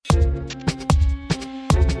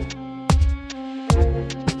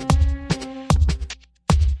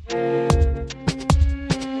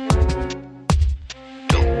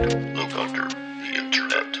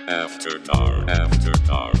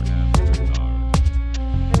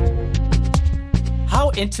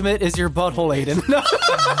intimate is your butthole, Aiden?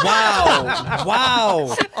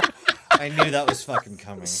 Wow. I knew that was fucking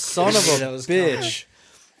coming. Son of a bitch.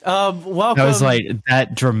 Welcome. That was like,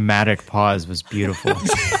 that dramatic pause was beautiful.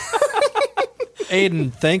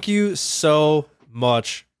 Aiden, thank you so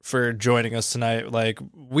much for joining us tonight. Like,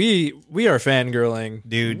 we are fangirling,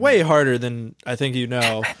 Dude. way harder than I think you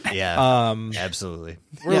know. Yeah. Absolutely.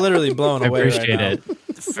 We're literally blown I away appreciate right it.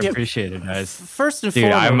 I appreciate it, guys. First and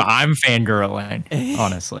Dude, foremost. I'm fangirling,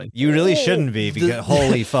 honestly. You really shouldn't be because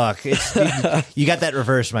holy fuck. You got that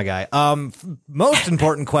reversed, my guy. Most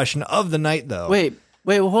important question of the night though. Wait,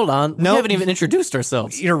 well, hold on. We Nope. haven't even introduced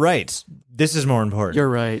ourselves. You're right. This is more important. You're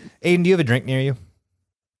right. Aiden, do you have a drink near you?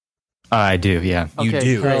 I do, yeah. You Okay,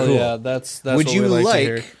 do. great. now. Cool. Yeah, that's Would what you we like, like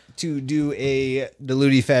to hear. to do a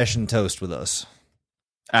Diluti fashion toast with us?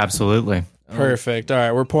 Absolutely. Perfect. All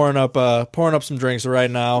right, we're pouring up some drinks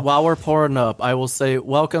right now. While we're pouring up, I will say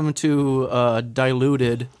welcome to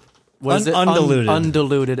diluted. What is it? Undiluted.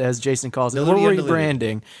 Undiluted, as Jason calls it. Diluted, We're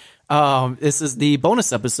undiluted. rebranding. This is the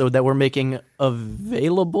bonus episode that we're making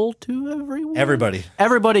available to everyone. Everybody.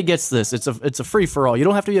 Everybody gets this. It's a free for all. You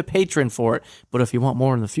don't have to be a patron for it, but if you want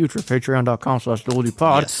more in the future,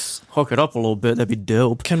 patreon.com/DilutyPod. Yes. Hook it up a little bit. That'd be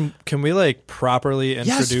dope. Can we like properly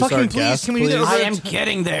introduce fucking our please. guest? Can we do that? I am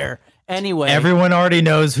getting there. Anyway. Everyone already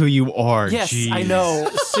knows who you are. Yes, Jeez. I know.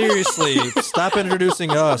 Seriously, stop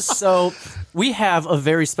introducing us. So we have a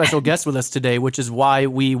very special guest with us today, which is why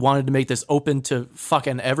we wanted to make this open to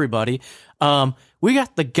fucking everybody. We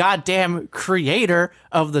got the goddamn creator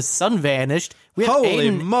of The Sun Vanished. We have Holy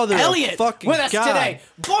Aiden mother of Elliott fucking with us God. today.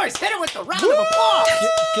 Boys, hit it with the round of applause.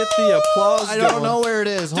 Get the applause. I don't going. know where it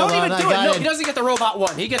is. Hold Don't on, even I do it. got No, it. he doesn't get the robot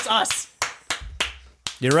one. He gets us.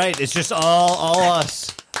 You're right. It's just all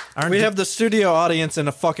us. We have the studio audience in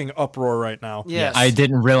a fucking uproar right now. Yes. I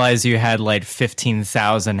didn't realize you had like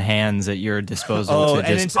 15,000 hands at your disposal Oh, to and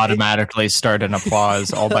just it's- automatically start an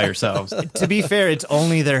applause all by yourselves. To be fair, it's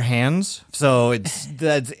only their hands, so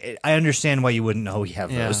I understand why you wouldn't know we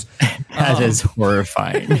have Yeah. those. That is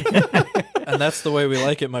horrifying. And that's the way we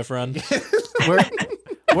like it, my friend.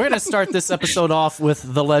 We're going to start this episode off with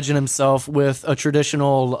the legend himself with a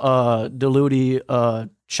traditional Diluti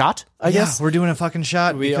shot, I guess. We're doing a fucking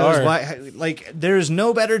shot. We because are. Like, there's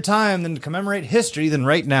no better time than to commemorate history than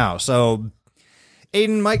right now. So,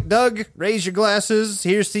 Aiden, Mike, Doug, raise your glasses.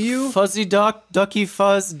 Here's to you. Fuzzy duck, ducky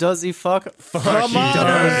fuzz, does he fuck? Come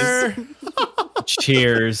on.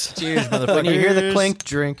 Cheers. Cheers, When motherfucker. you hear the clink,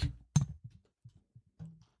 drink.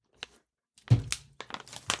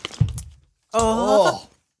 Oh,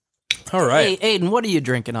 All right. Hey, Aiden, what are you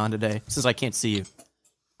drinking on today? Since I can't see you.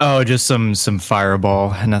 Oh, just some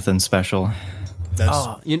Fireball. Nothing special.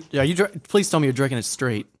 that's Please tell me you're drinking it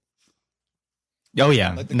straight. Oh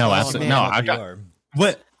yeah. like the No, claw absolutely. man No, up I you got are.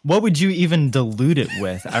 what would you even dilute it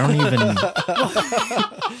with? I don't even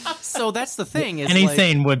So that's the thing. Is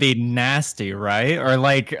anything would be nasty, right? Or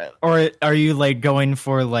are you like going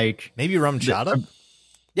for like Maybe rum chata?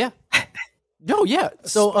 yeah. No, yeah.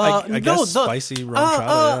 So I guess spicy rum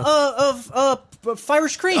chata,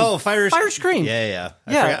 Irish cream. Oh, Irish cream. Yeah.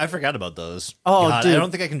 Yeah. I forgot about those. Oh, God, dude. I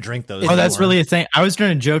don't think I can drink those. Oh, that's anymore. really a thing. I was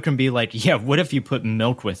going to joke and be like, yeah, what if you put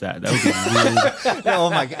milk with that? That would be weird. Oh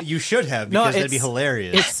my god, you should have No, because that'd be it's-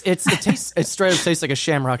 hilarious. It straight up tastes like a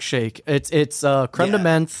Shamrock Shake. It's creme de Yeah.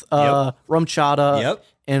 menthe, rum chata, Yep.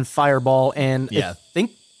 and Fireball, and Yeah. I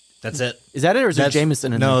think That's it. is that it or is there That's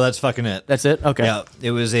Jameson in No, there? that's fucking it. That's it. Okay. Yeah,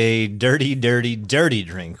 it was a dirty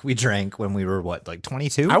drink we drank when we were what, like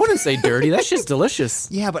 22? I wouldn't say dirty. That shit's delicious.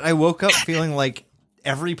 Yeah, but I woke up feeling like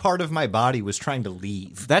every part of my body was trying to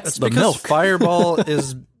leave. That's the because milk. Fireball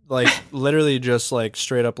is like literally just like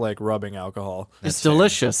straight up like rubbing alcohol. It's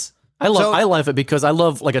delicious. I love it because I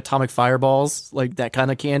love like atomic fireballs, like that kind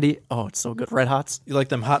of candy. Oh, it's so good. Red Hots. You like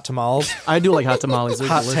them hot tamales? I do like hot tamales. They're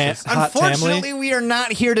Hot delicious. hot Unfortunately, tamale? we are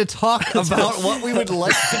not here to talk about what we would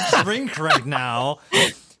like to drink right now.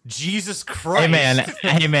 Jesus Christ.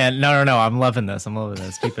 Hey man, no, I'm loving this.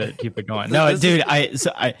 Keep it going. No, dude,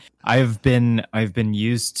 I've been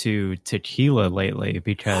used to tequila lately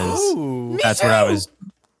because that's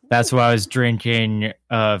what I was drinking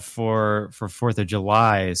for 4th of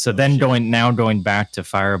July. So then going back to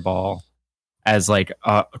Fireball as like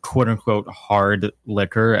a quote unquote hard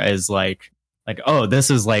liquor as like oh, this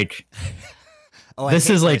is like Oh, I this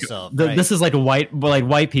hate is like myself, right. this is like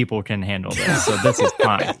white people can handle this. So this is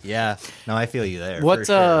fine. Yeah. No, I feel you there. for What's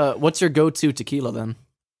sure. what's your go-to tequila then?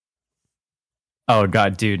 Oh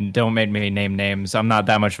god, dude, don't make me name names. I'm not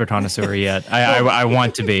that much of a connoisseur yet. I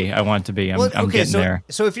want to be. I'm Well, I'm getting there.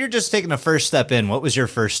 So if you're just taking a first step in, what was your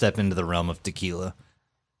first step into the realm of tequila?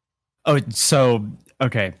 Oh, so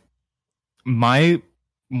okay. My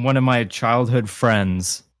one of my childhood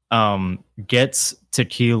friends gets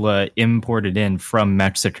tequila imported in from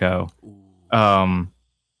Mexico.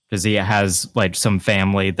 Because he has like some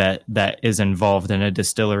family that is involved in a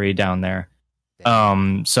distillery down there.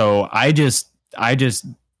 So I just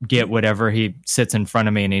get whatever he sits in front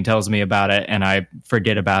of me and he tells me about it, and I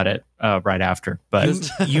forget about it right after. But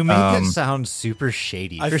You make it sound super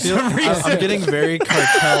shady. I feel I'm getting very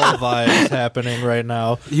cartel vibes happening right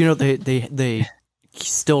now. You know, they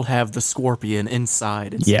still have the scorpion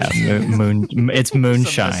inside. It's it's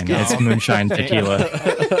moonshine. It's moonshine tequila.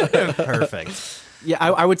 Perfect. Yeah,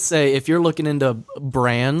 I would say if you're looking into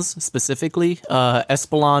brands specifically,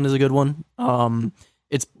 Espolon is a good one.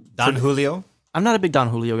 It's Don Julio. I'm not a big Don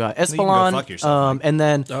Julio guy. go Espolon, fuck yourself, Mike. and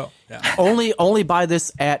then yeah. only buy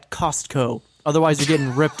this at Costco. Otherwise, you're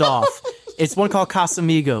getting ripped off. It's one called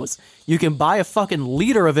Casamigos. You can buy a fucking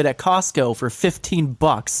liter of it at Costco for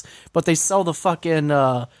 $15, but they sell the fucking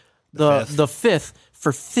the fifth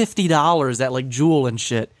for $50 at like Jewel and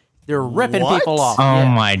shit. They're ripping What? people off. Oh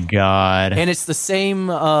Yeah. my god! And it's the same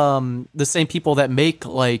people that make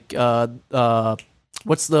like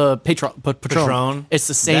what's the Patron? Patron. It's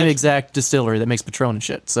the same exact distillery that makes Patron and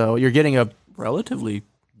shit. So you're getting a relatively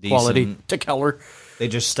quality Decent. tequila. They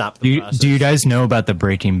just stopped the process. Do you guys know about the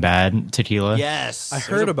Breaking Bad tequila? Yes. I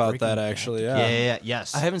heard about that actually. Yeah.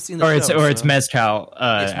 Yes. I haven't seen the Or show, it's so- mezcal,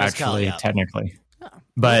 It's mezcal, actually, yeah. technically.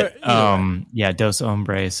 But Dos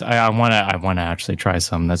Hombres. I wanna actually try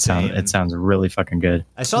some. It sounds really fucking good.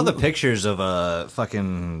 I saw the pictures of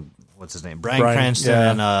fucking what's his name, Bryan Brian,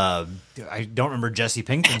 Cranston, yeah. and I don't remember Jesse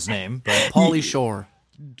Pinkman's name, but Pauly Shore.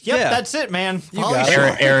 yep, Yeah. that's it, man. got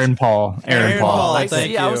it. Aaron Paul. Aaron Paul. I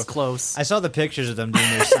Thank see. I you. was close. I saw the pictures of them doing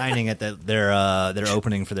their signing at their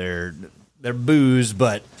opening for their booze,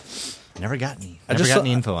 but never got any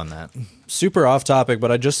info on that. Super off topic, but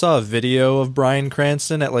I just saw a video of Bryan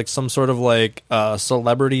Cranston at like some sort of like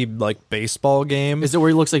celebrity like baseball game. Is it where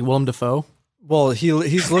he looks like Willem Dafoe? Well,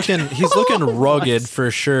 he's looking rugged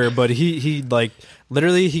for sure, but he like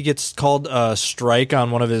literally he gets called a strike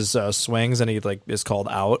on one of his swings, and he like is called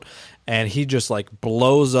out, and he just like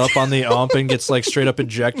blows up on the ump and gets like straight up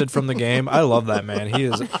ejected from the game. I love that man.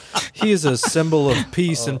 He is a symbol of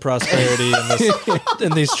peace and prosperity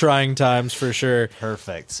in these trying times for sure.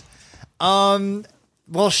 Perfect.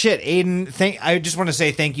 Well, shit, Aiden. I just want to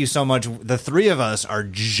say thank you so much. The three of us are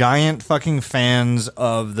giant fucking fans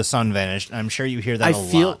of The Sun Vanished. And I'm sure you hear that a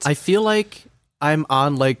lot. I feel like I'm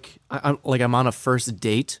on I'm on a first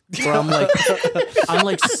date where I'm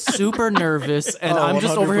like super nervous and I'm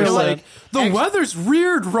just over here 100%. like the weather's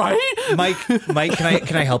weird, right? Mike, can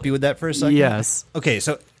I help you with that for a second? Yes. Okay,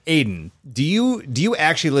 so Aiden, do you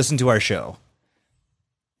actually listen to our show?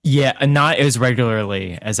 Yeah, not as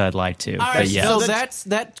regularly as I'd like to, All but right, yeah. so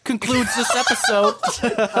that concludes this episode.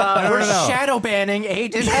 We're shadow banning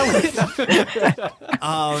Aiden Elliott.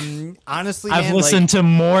 Honestly, I've man, listened to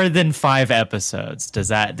more than 5 episodes. Does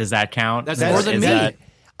that count? That's more than me.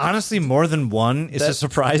 honestly, more than one is a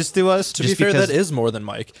surprise to us. To be fair, that is more than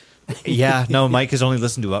Mike. yeah. No, Mike has only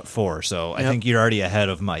listened to about 4, so I think you're already ahead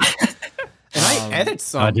of Mike. And I edit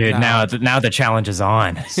some. Oh, dude, now the challenge is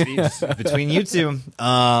on. Between you two.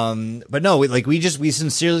 But no, we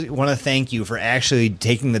sincerely want to thank you for actually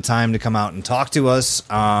taking the time to come out and talk to us.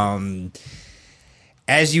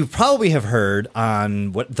 As you probably have heard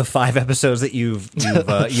on the 5 episodes that you've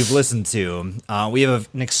listened to, we have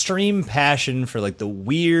an extreme passion for like the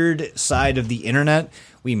weird side of the internet.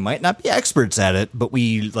 We might not be experts at it, but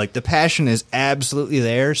the passion is absolutely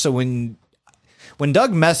there. So when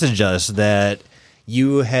Doug messaged us that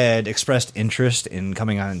you had expressed interest in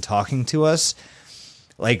coming on and talking to us,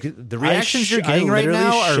 like the reactions you're getting right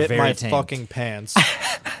now are shit very my tame. fucking pants.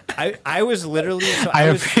 I was literally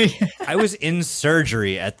I was in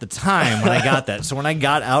surgery at the time when I got that. So when I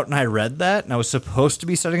got out and I read that and I was supposed to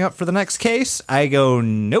be setting up for the next case, I go,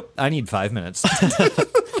 nope, I need 5 minutes.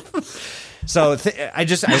 So I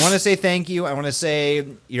want to say thank you. I want to say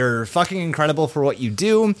you're fucking incredible for what you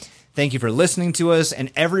do. Thank you for listening to us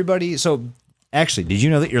and everybody. So actually, did you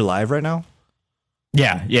know that you're live right now?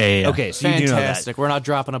 Yeah. Okay, so you do know that. Fantastic. We're not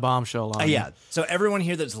dropping a bombshell on you. Yeah. So everyone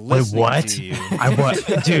here that's Wait, listening what? to you.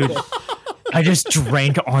 Dude, I just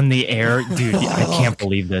drank on the air. Dude, I can't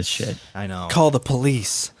believe this shit. I know. Call the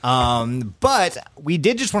police. But we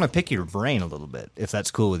did just want to pick your brain a little bit, if that's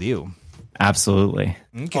cool with you. Absolutely.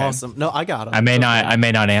 Okay. Awesome. No, I got him. I may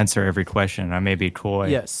not answer every question. I may be coy.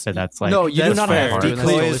 Yes. So that's like No, you do that's not fair. have to. That's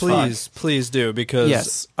totally fine. Please do, because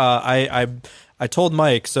Yes. I told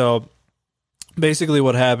Mike. So basically,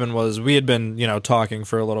 what happened was we had been talking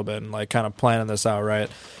for a little bit and like kind of planning this out, right?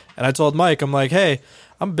 And I told Mike, I'm like, hey,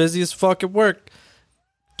 I'm busy as fuck at work.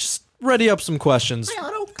 just ready up some questions.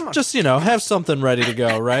 Just, have something ready to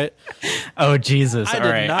go, right? Oh, Jesus. I All did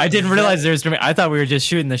right. not I didn't vet- realize there's I thought we were just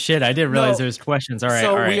shooting the shit. I didn't realize No. there's questions. All right. So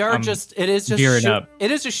all right. we are I'm it is just gearing up. It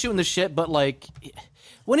is just shooting the shit, but like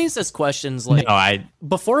when he says questions, like No,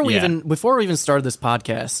 before we yeah. even started this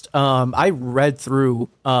podcast, I read through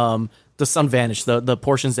the Sun Vanished, the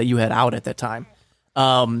portions that you had out at that time.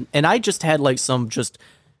 And I just had like some just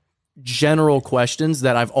general questions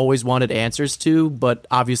that I've always wanted answers to, but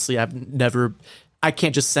obviously I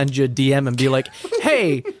can't just send you a DM and be like,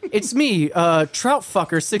 "Hey, it's me, Trout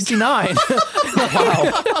Fucker 69."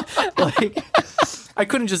 Wow. Like I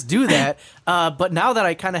couldn't just do that. But now that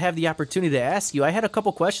I kind of have the opportunity to ask you, I had a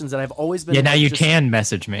couple questions that I've always been. Yeah, now like, you just- can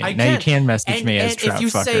message me. I Now you can message And- me as and Trout if you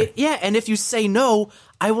Fucker. say and if you say no,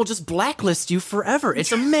 I will just blacklist you forever.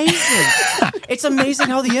 It's amazing. It's amazing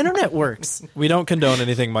how the internet works. We don't condone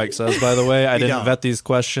anything Mike says, by the way. I didn't don't. vet these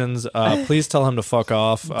questions. Please tell him to fuck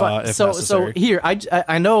off But if so necessary. here,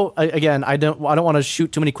 I know again, I don't want to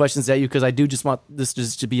shoot too many questions at you because I do just want this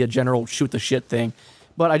just to be a general shoot the shit thing.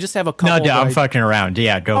 But I just have a couple. no, dude, that I'm fucking around.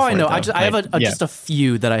 Yeah, go Oh, for I it. know. though. I have Like, yeah. just a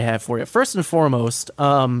few that I have for you. First and foremost,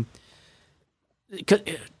 'cause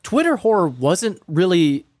Twitter horror wasn't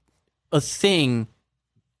really a thing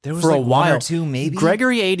There was for like a while. one or two, maybe.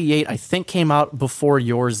 Gregory 88, I think, came out before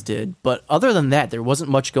yours did. But other than that, there wasn't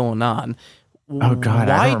much going on. Oh, God,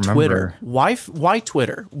 why I don't Twitter? remember. Why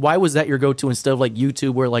Twitter? Why was that your go-to instead of like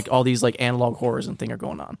YouTube, where like all these like analog horrors and thing are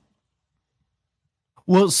going on?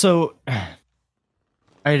 Well, so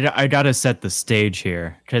I gotta set the stage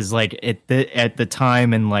here because like at the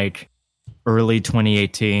time in like early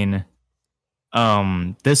 2018,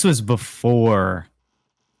 this was before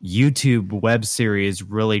YouTube web series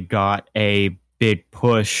really got a big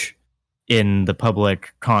push in the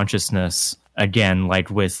public consciousness again, like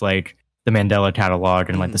with like the Mandela Catalog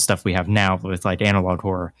and like the stuff we have now with like analog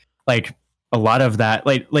horror. Like a lot of that,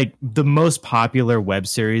 like the most popular web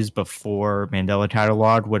series before Mandela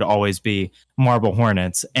Catalog would always be Marble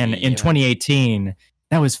Hornets, and in Yeah. 2018,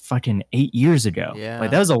 that was fucking 8 years ago. Yeah.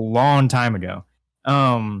 Like that was a long time ago.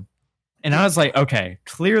 And I was like, okay,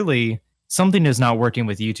 clearly something is not working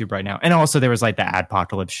with YouTube right now. And also there was like the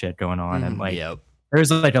adpocalypse shit going on, and like Yep. there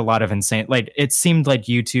was like a lot of insane. Like it seemed like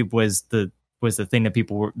YouTube was the thing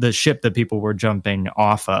that the ship that people were jumping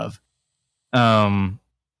off of.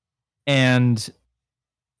 And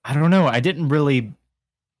I don't know. I didn't really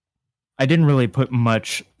put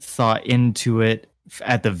much thought into it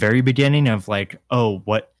at the very beginning of like, oh,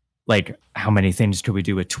 what, like, how many things could we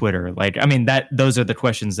do with Twitter? Like, I mean, those are the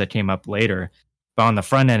questions that came up later. But on the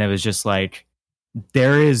front end, it was just like,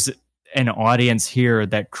 there is an audience here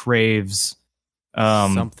that craves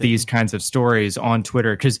Something. these kinds of stories on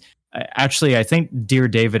Twitter. Because actually, I think Dear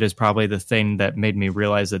David is probably the thing that made me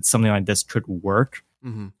realize that something like this could work.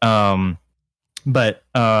 Mm-hmm. But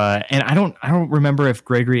and I don't remember if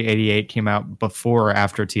Gregory 88 came out before or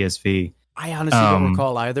after TSV. I honestly don't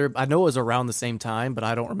recall either. I know it was around the same time, but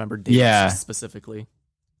I don't remember dates Yeah. specifically.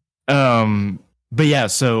 But yeah,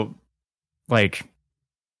 so like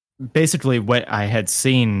basically what I had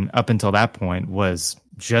seen up until that point was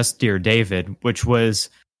just Dear David, which was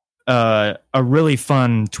a really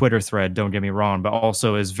fun Twitter thread, don't get me wrong, but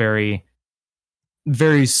also is very,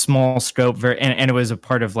 very small scope, and it was a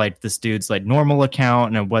part of like this dude's like normal account,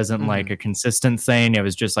 and it wasn't like a consistent thing. It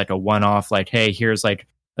was just like a one-off, like, hey, here's like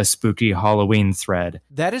a spooky Halloween thread.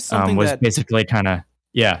 That is something Was that basically kind of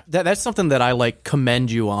that's something that I like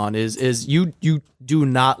commend you on is you do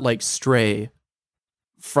not like stray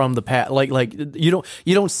from the path. Like you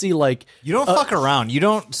don't see like You don't fuck around. You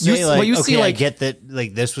don't say you- like, well, you okay, see, I like- get that,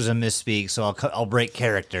 like this was a misspeak, so I'll break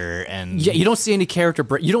character and yeah, you don't see any character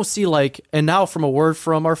break. You don't see like, and now from a word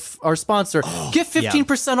from our sponsor, get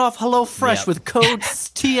 15% off HelloFresh Yep. with code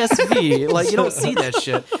TSV. Like you don't see that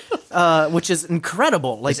shit, which is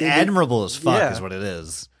incredible. Like it's admirable as fuck, yeah. is what it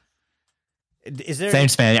is. Is there?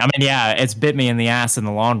 Thanks, man. I mean, yeah, it's bit me in the ass in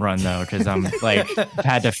the long run, though, because I'm like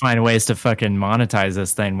had to find ways to fucking monetize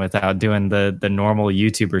this thing without doing the normal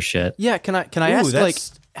YouTuber shit. Yeah, can I Ooh, ask like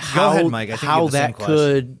that's- how ahead, Mike. I think you how have the same that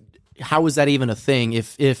could how is that even a thing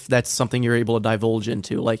if that's something you're able to divulge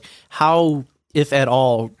into? Like how, if at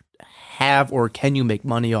all, have or can you make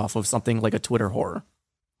money off of something like a Twitter horror?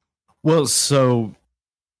 Well, so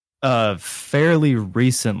fairly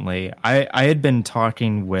recently, I had been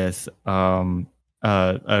talking with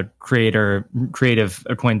a creative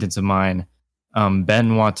acquaintance of mine,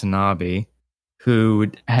 Ben Watanabe,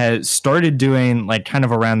 who has started doing, like, kind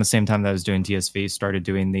of around the same time that I was doing TSV, started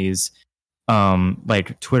doing these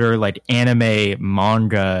like Twitter, like, anime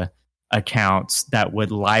manga accounts that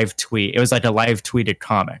would live tweet. It was like a live tweeted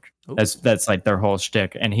comic. That's like their whole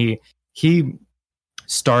shtick. And he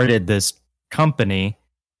started this company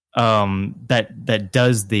that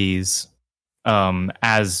does these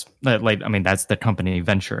as like, I mean, that's the company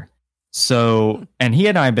Venture. So, and he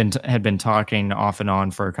and I had been talking off and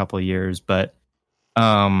on for a couple of years, but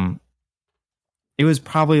it was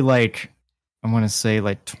probably like, I want to say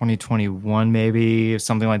like 2021 maybe,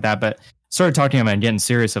 something like that. But started talking to him and getting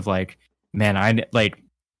serious of like, man, I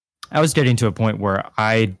was getting to a point where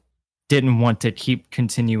I didn't want to keep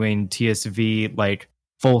continuing TSV like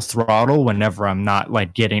full throttle whenever I'm not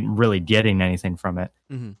like really getting anything from it.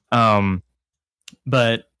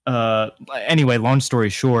 But anyway, long story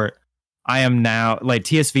short, I am now like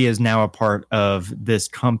TSV is now a part of this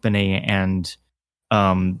company and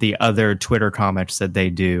the other Twitter comics that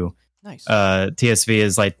they do. Nice. TSV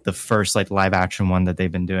is like the first like live action one that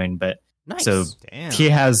they've been doing, but Nice. so Damn. he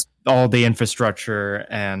has all the infrastructure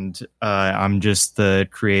and I'm just the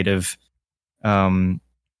creative,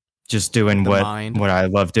 just doing The what mind. I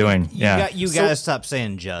love doing. You gotta stop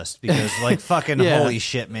saying just because, like, fucking Yeah. holy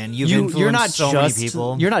shit, man! You've You're influenced not so just many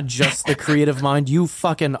people. You're not just the creative mind. You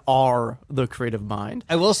fucking are the creative mind.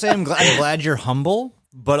 I will say I'm glad you're humble,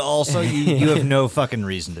 but also you have no fucking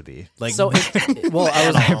reason to be. Like, So, well,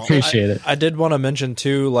 I appreciate it. I did want to mention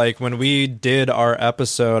too, like when we did our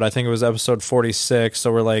episode, I think it was episode 46.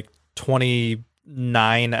 So we're like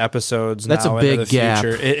 29 episodes That's now a big into the gap.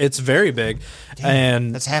 future. It's very big,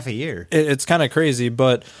 and that's half a year. it's kind of crazy.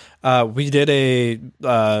 But we did a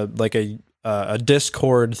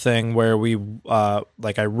Discord thing where we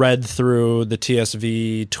like I read through the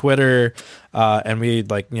TSV Twitter, and we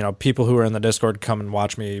people who are in the Discord come and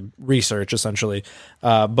watch me research essentially.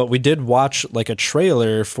 But we did watch like a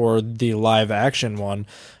trailer for the live action one.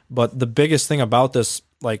 But the biggest thing about this,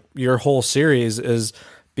 like your whole series, is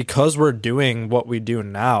because we're doing what we do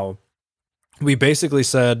now. We basically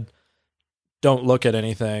said, don't look at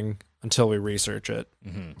anything until we research it.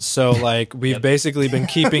 So like we've basically been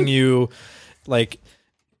keeping you like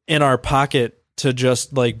in our pocket to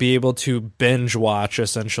just like be able to binge watch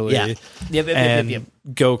essentially. Yep.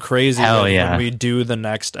 Go crazy Hell when yeah. we do the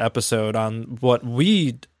next episode on what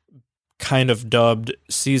we kind of dubbed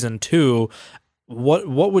season 2. What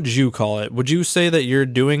would you call it? Would you say that you're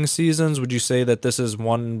doing seasons? Would you say that this is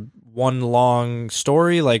one long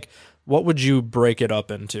story? Like what would you break it up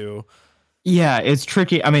into? Yeah, it's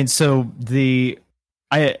tricky. I mean,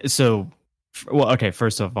 okay,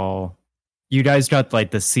 first of all, you guys got like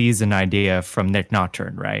the season idea from Nick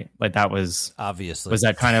Nocturne, right? Like that was Obviously,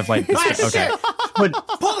 that kind of like okay. But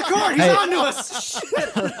pull the cord. He's Hey. on to us.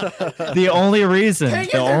 the only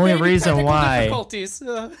reason why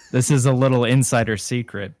this is a little insider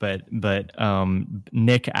secret, but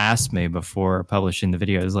Nick asked me before publishing the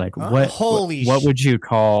video, is like, what would you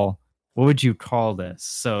call this?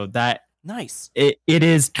 So that Nice. it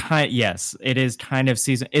is kind of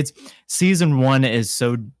season 1 is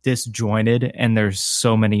so disjointed and there's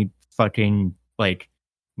so many fucking like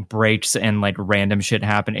breaks and like random shit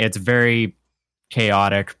happen. It's very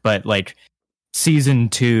chaotic, but like season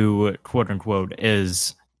 2, quote unquote,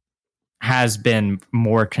 has been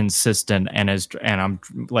more consistent and I'm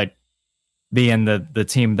like being the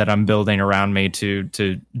team that I'm building around me to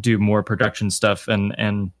do more production stuff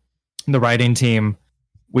and the writing team.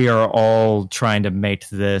 We are all trying to make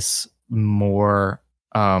this more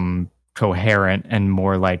coherent and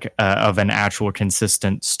more like of an actual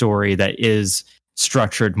consistent story that is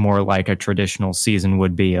structured more like a traditional season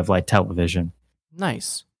would be of like television.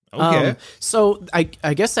 Nice. Okay. So I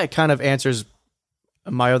guess that kind of answers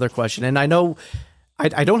my other question, and I know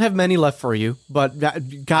I don't have many left for you, but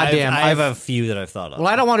goddamn, I have a few that I've thought of. Well,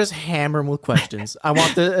 I don't want to just hammer them with questions. I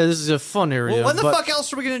want this is a fun area. Well, when the but- fuck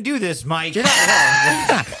else are we gonna do this, Mike?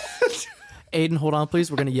 Aiden, hold on,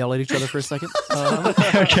 please. We're gonna yell at each other for a second.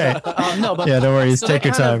 Okay. No, but Yeah, no worries. so Take that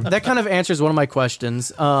your kind time. of- that kind of answers one of my questions.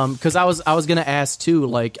 Because I was gonna ask too.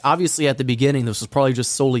 Like, obviously at the beginning, this was probably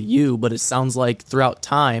just solely you, but it sounds like throughout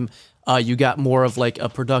time, you got more of like a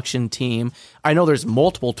production team. I know there's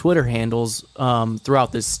multiple Twitter handles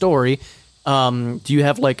throughout this story. Do you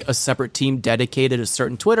have like a separate team dedicated to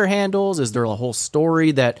certain Twitter handles? Is there a whole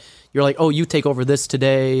story that you're like, oh, you take over this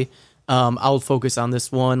today? I'll focus on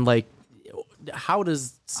this one. Like, how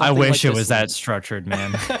does I something wish like it this was that structured,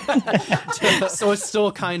 man. work? So it's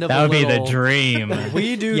still kind of That would a be the little- dream.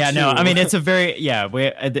 We do Yeah, no, too. I mean it's a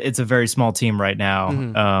very small team right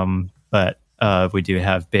now. But we do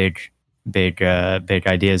have big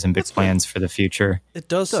ideas and big plans for the future. It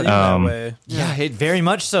does seem that way. Yeah, it very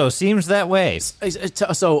much so seems that way.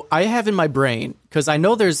 So I have in my brain, because I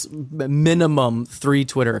know there's minimum 3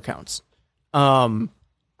 Twitter accounts, and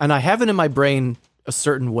I have it in my brain a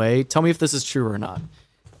certain way. Tell me if this is true or not.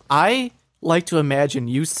 I like to imagine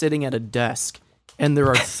you sitting at a desk and there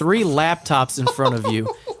are 3 laptops in front of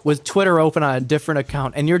you with Twitter open on a different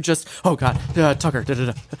account, and you're just, oh god, Tucker,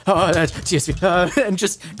 TSP, and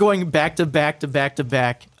just going back to back to back to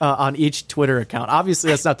back on each Twitter account.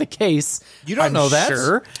 Obviously, that's not the case. You don't know that.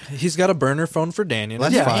 Sure. He's got a burner phone for Daniel.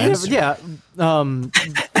 That's Yeah, fine. yeah.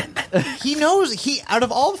 He knows. He out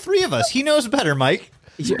of all 3 of us, he knows better, Mike.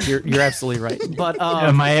 You're absolutely right. But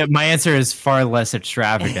my answer is far less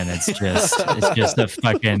extravagant. It's just a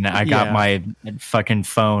fucking. I got my fucking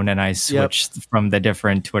phone and I switched from the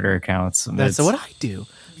different Twitter accounts. That's what I do.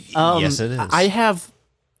 Yes, it is. I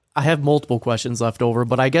have multiple questions left over,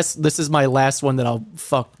 but I guess this is my last one that I'll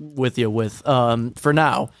fuck with you with. For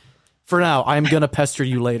now, I'm gonna pester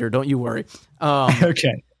you later. Don't you worry.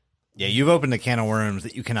 Okay. Yeah, you've opened a can of worms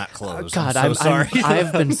that you cannot close. God, I'm so sorry. I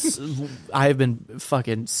have been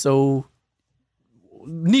fucking so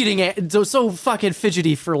needing it, so fucking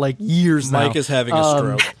fidgety for like years now. Mike is having a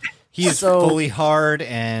stroke. He is fully hard,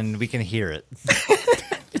 and we can hear it.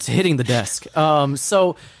 It's hitting the desk.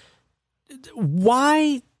 So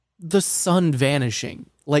why the sun vanishing?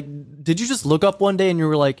 Like, did you just look up one day and you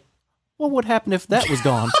were like, well, what happened if that was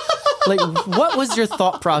gone? Like, what was your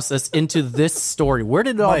thought process into this story? Where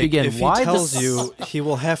did it all Mike, begin? if he Why tells you, he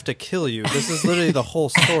will have to kill you. This is literally the whole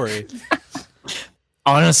story.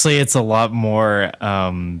 Honestly, it's a lot more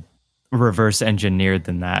reverse engineered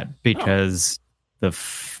than that, because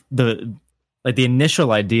the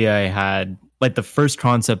initial idea I had, like the first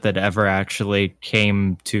concept that ever actually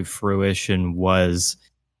came to fruition was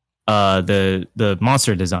the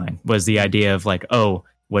monster design. Was the idea of like, oh,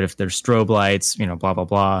 what if there's strobe lights, blah blah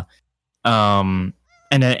blah. And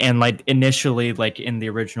like initially, like in the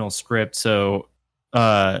original script, so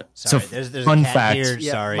Sorry, so there's fun a cat fact. here.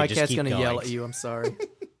 Yeah, Sorry, my just cat's keep gonna going. yell at you. I'm sorry.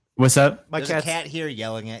 What's up? My There's a cat's cat here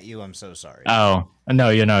yelling at you. I'm so sorry. Oh no,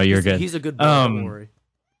 you're good. He's a good boy. Don't worry.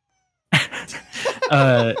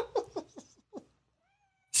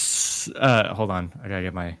 Hold on, I gotta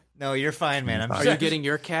get my. No, you're fine, man. I'm Are sorry. you getting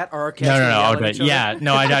your cat or our cat? No. Okay. Yeah,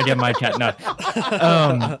 no, I gotta get my cat. No.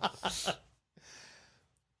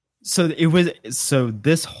 So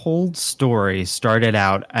this whole story started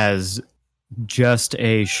out as just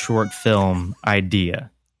a short film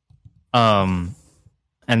idea. And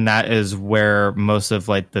that is where most of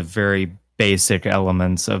like the very basic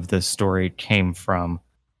elements of this story came from.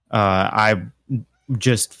 I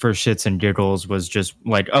just for shits and giggles was just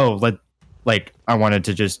like, I wanted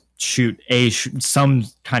to just shoot some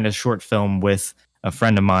kind of short film with a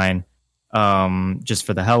friend of mine, just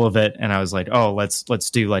for the hell of it. And I was like, oh, let's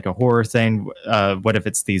do like a horror thing. What if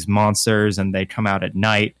it's these monsters and they come out at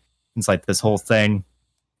night? It's like this whole thing.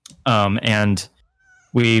 And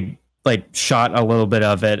we like shot a little bit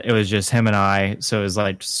of it. It was just him and I. So it was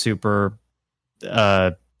like super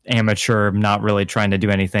amateur, not really trying to do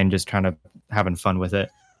anything, just kind of having fun with it.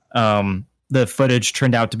 The footage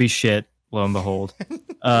turned out to be shit, lo and behold. Is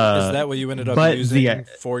that what you ended up using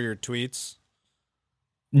for your tweets?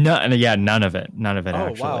 No, yeah, none of it. None of it,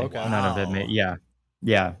 actually. Wow, okay. None of it.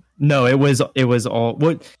 Yeah. No, it was all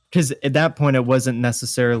because at that point it wasn't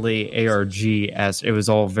necessarily ARG as it was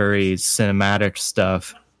all very cinematic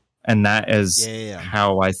stuff, and that is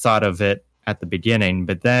how I thought of it at the beginning.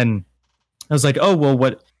 But then I was like, oh well,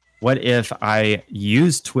 what if I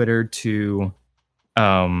use Twitter to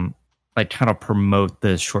like kind of promote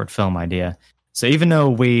this short film idea? So even though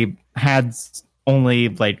we had only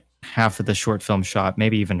like half of the short film shot,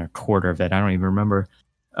 maybe even a quarter of it, I don't even remember.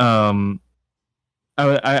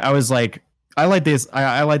 I was like, I like this.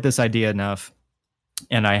 I like this idea enough,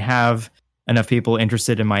 and I have enough people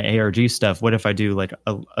interested in my ARG stuff. What if I do like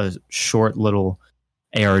a short little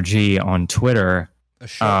ARG on Twitter? A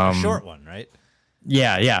short one, right?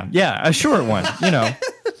 Yeah, a short one.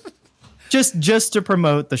 Just to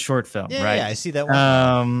promote the short film, right? Yeah, I see that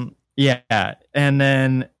one. Yeah, and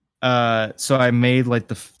then so I made like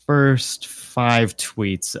the first 5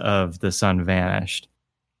 tweets of The Sun Vanished.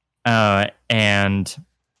 And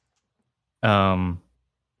I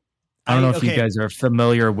don't know if you guys are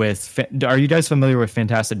familiar with. Are you guys familiar with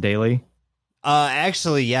Fantastic Daily?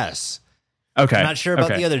 Actually, yes. Okay, I'm not sure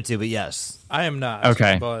about the other two, but yes, I am not.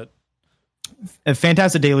 Okay, but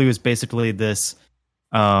Fantastic Daily was basically this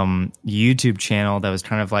YouTube channel that was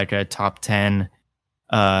kind of like a top 10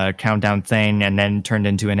 countdown thing, and then turned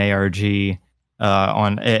into an ARG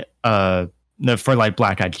on it for like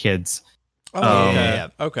Black Eyed Kids.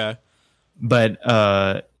 Okay. But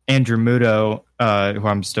Andrew Muto, who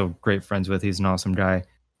I'm still great friends with, he's an awesome guy.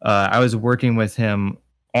 I was working with him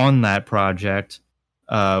on that project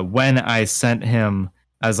when I sent him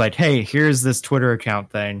I was like, hey, here's this Twitter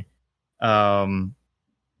account thing. Let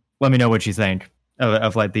me know what you think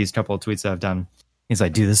of like these couple of tweets that I've done. He's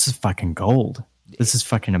like, dude, this is fucking gold. This is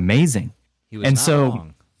fucking amazing. He was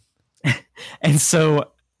wrong. And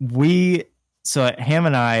so Ham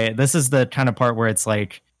and I, this is the kind of part where it's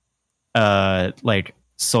like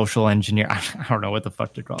social engineer. I don't know what the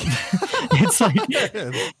fuck to call it. It's like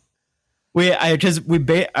I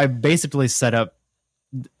basically set up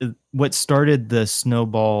what started the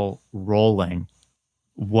snowball rolling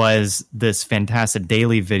was this Fantastic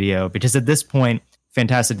Daily video, because at this point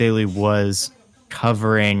Fantastic Daily was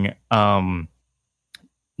covering not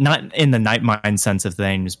in the Nightmind sense of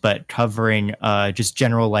things, but covering just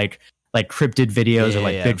general like cryptid videos or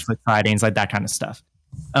Bigfoot sightings, like that kind of stuff.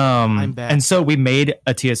 And so we made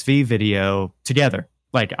a TSV video together.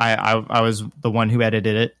 Like I was the one who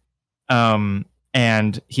edited it.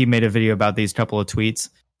 And he made a video about these couple of tweets,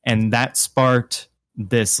 and that sparked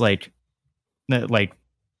this like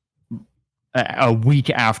a week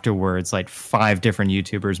afterwards, like 5 different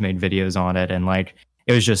YouTubers made videos on it, and like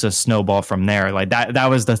it was just a snowball from there. Like that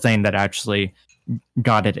was the thing that actually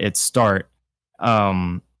got it its start.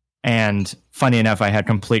 And funny enough, I had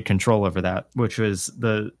complete control over that, which is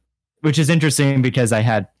interesting because I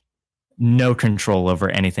had no control over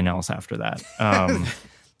anything else after that.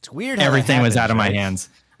 It's weird. Everything was out of my hands.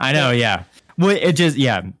 I know. Yeah. Well,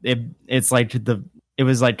 it's like it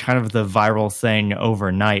was like kind of the viral thing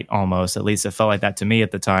overnight almost. At least it felt like that to me at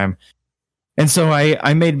the time. And so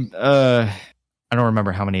I made, I don't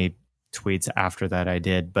remember how many tweets after that I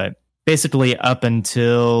did, but basically up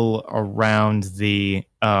until around the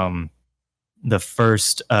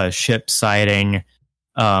first ship sighting,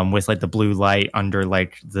 with like the blue light under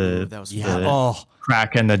like the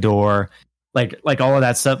crack in the door, like all of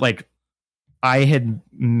that stuff. Like I had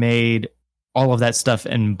made all of that stuff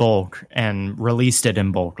in bulk and released it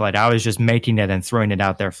in bulk. Like I was just making it and throwing it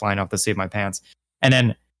out there, flying off the seat of my pants. And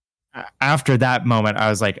then after that moment, I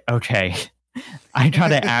was like, okay, I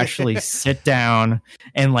gotta actually sit down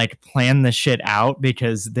and like plan the shit out,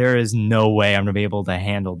 because there is no way I'm gonna be able to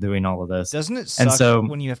handle doing all of this. Doesn't it suck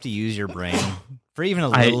when you have to use your brain for even a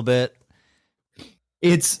little bit?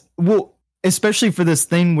 It's especially for this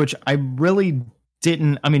thing, which I really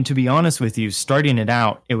didn't. I mean, to be honest with you, starting it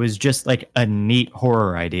out, it was just like a neat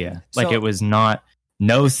horror idea. Like it was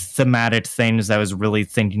no thematic things that I was really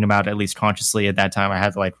thinking about, at least consciously at that time. I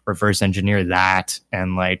had to like reverse engineer that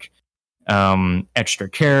and like extra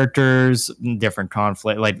characters, different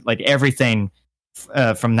conflict, like everything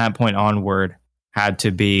from that point onward had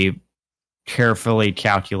to be carefully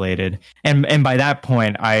calculated. And by that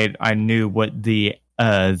point, I knew what the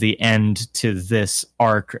end to this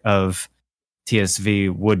arc of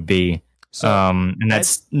TSV would be. And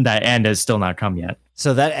that end has still not come yet.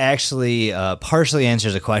 So that actually partially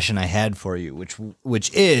answers a question I had for you,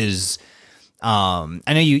 which is, I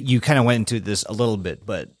know you kind of went into this a little bit,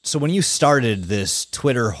 but so when you started this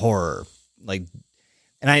Twitter horror, like,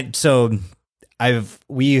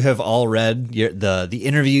 we have all read the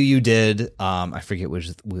interview you did. I forget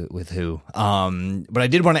with who. But I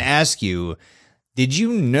did want to ask you, did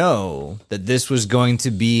you know that this was going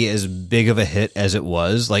to be as big of a hit as it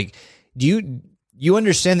was? Like, do you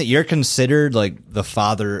understand that you're considered like the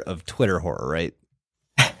father of Twitter horror, right?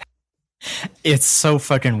 It's so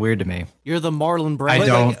fucking weird to me. You're the Marlon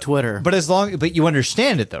Brando of Twitter. But you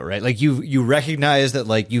understand it though, right? Like you recognize that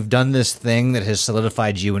like you've done this thing that has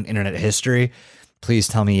solidified you in internet history. Please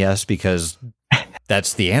tell me yes, because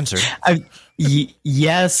that's the answer.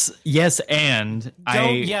 Yes, and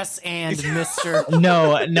yes, Mister.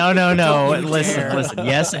 No. Listen.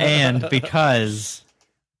 Yes, and because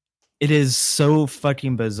it is so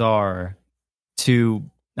fucking bizarre to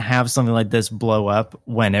have something like this blow up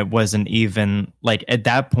when it wasn't even like at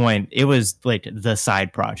that point it was like the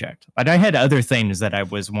side project. Like I had other things that I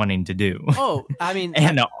was wanting to do. Oh, I mean,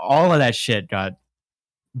 and all of that shit got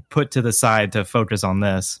put to the side to focus on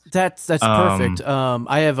this. That's perfect.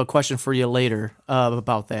 I have a question for you later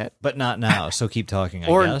about that, but not now. So keep talking.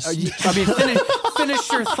 I guess.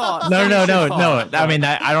 Finish your thought. No. I mean,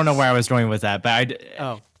 I don't know where I was going with that, but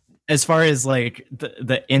as far as like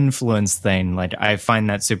the influence thing, like I find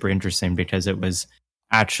that super interesting because it was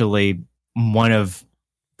actually one of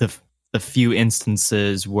the few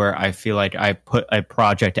instances where I feel like I put a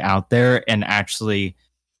project out there and actually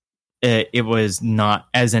it was not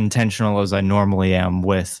as intentional as I normally am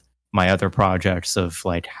with my other projects of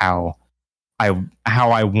like how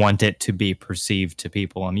I want it to be perceived to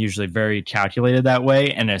people. I'm usually very calculated that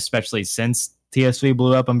way, and especially since TSV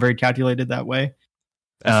blew up, I'm very calculated that way.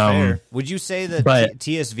 That's fair. Would you say that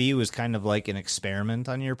TSV was kind of like an experiment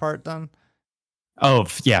on your part then? Oh,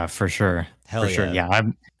 yeah, for sure. Hell for sure. yeah. Yeah.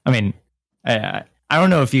 I mean, I don't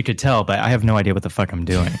know if you could tell, but I have no idea what the fuck I'm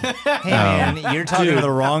doing. Hey, man, you're talking to the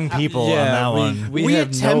wrong people on that one. we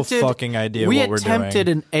have no fucking idea what we're doing. We attempted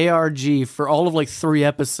an ARG for all of like 3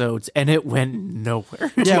 episodes, and it went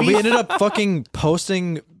nowhere. Yeah, we ended up fucking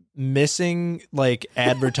posting missing like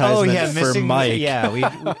advertisements for Mike. Yeah, we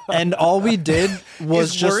And all we did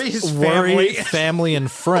was Is worry just his worry family. family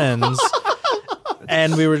and friends.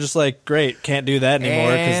 And we were just like, great, can't do that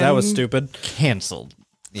anymore because that was And- stupid. canceled.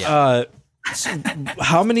 Yeah. So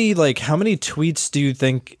how many tweets do you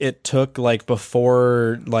think it took like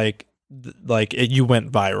before you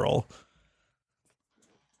went viral?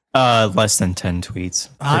 Less than 10 tweets.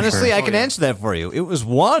 for Honestly, sure. I can answer that for you. It was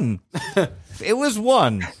one. It was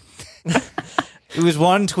one. It was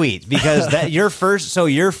one tweet because your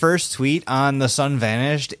first tweet on The Sun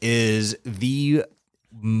Vanished is the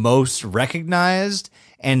most recognized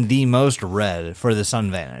and the most read for The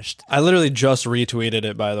Sun Vanished. I literally just retweeted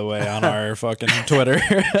it, by the way, on our fucking Twitter.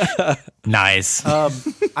 Nice. I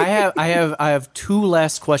have 2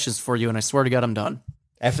 last questions for you, and I swear to God, I'm done.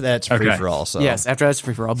 After that, it's free Okay. for all. So Yes, after that's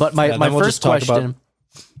free for all. But my then we'll first just talk question. about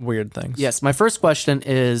Weird things. Yes, my first question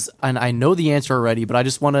is, and I know the answer already, but I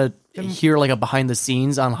just want to hear like a behind the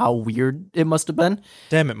scenes on how weird it must have been.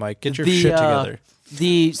 Damn it, Mike. Get your shit together.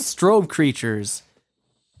 The strobe creatures.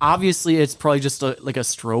 Obviously, it's probably just like a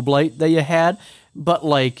strobe light that you had, but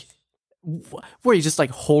like, were you just like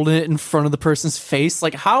holding it in front of the person's face?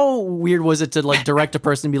 Like, how weird was it to like direct a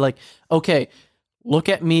person and be like, okay, look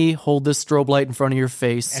at me, hold this strobe light in front of your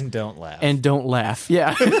face, and don't laugh. and don't laugh.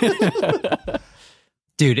 Yeah.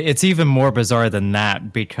 Dude, it's even more bizarre than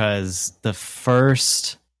that because I'm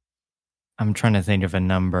trying to think of a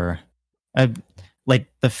number. Like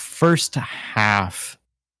the first half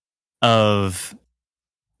of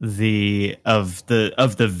the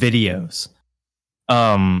videos,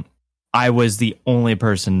 I was the only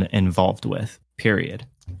person involved with, period.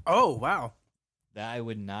 Oh, wow. I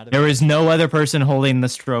would not have. There was no other person holding the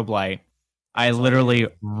strobe light. I literally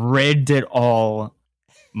rigged it all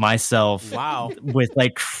myself. Wow. With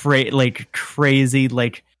like crazy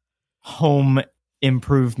like home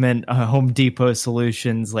improvement, Home Depot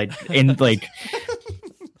solutions. Like in like,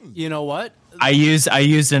 You know what? I used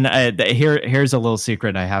here's a little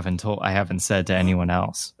secret I haven't said to anyone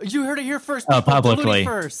else. You heard it here first. Oh, people. publicly. Dilute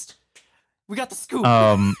first. We got the scoop.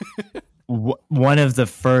 One of the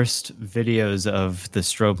first videos of the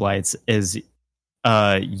strobe lights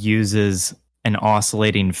uses an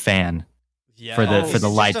oscillating fan for the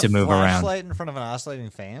light to move around. Flashlight in front of an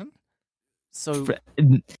oscillating fan. So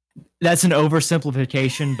That's an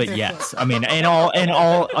oversimplification, but yes. I mean, in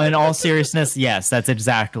all seriousness, yes, that's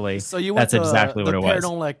exactly you went that's exactly the what it was.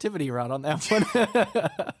 paranormal activity route on that one.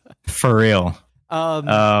 For real.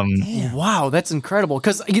 Wow, that's incredible.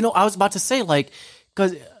 Because I was about to say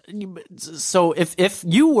so if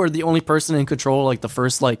you were the only person in control, like the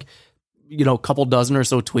first couple dozen or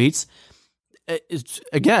so tweets,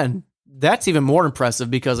 again, that's even more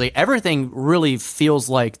impressive because like everything really feels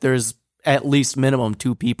like there's at least minimum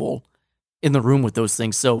 2 people in the room with those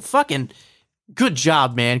things. So fucking good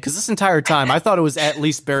job, man. Because this entire time I thought it was at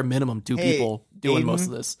least bare minimum 2 people doing most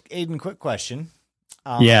of this. Aiden, quick question.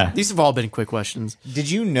 Yeah. These have all been quick questions.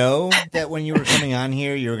 Did you know that when you were coming on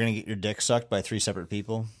here, you were going to get your dick sucked by 3 separate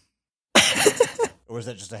people? Or was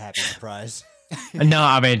that just a happy surprise? No,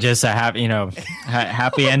 I mean just a happy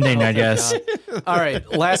ending, I guess. All right,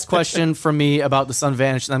 last question from me about the Sun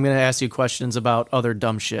Vanished, and I'm going to ask you questions about other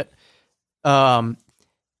dumb shit.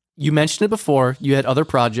 You mentioned it before. You had other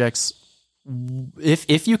projects.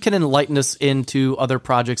 If you can enlighten us into other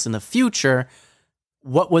projects in the future,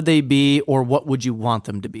 what would they be, or what would you want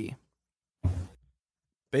them to be?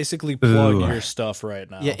 Basically, plug Ooh. your stuff right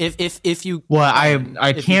now. Yeah, if you Well, I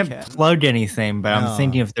if you can't can. plug anything, but No. I'm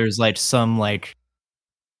thinking if there's like some like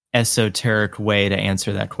esoteric way to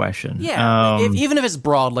answer that question. Yeah, even if it's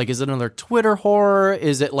broad, like is it another Twitter horror?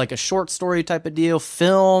 Is it like a short story type of deal?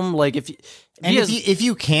 Film? Like if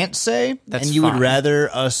you can't say, That's and you would fine. rather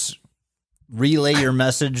us relay your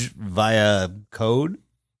message via code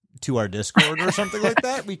to our Discord or something like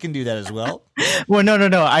that, we can do that as well. Well, no.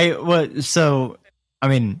 I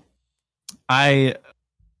mean, I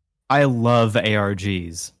love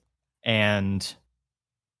ARGs, and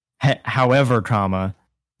however,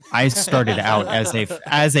 I started out as a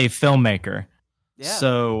filmmaker,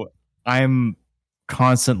 so I'm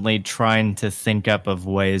constantly trying to think up of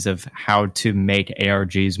ways of how to make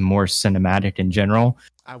ARGs more cinematic in general,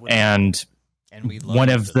 and we love one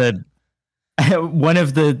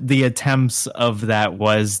of the attempts of that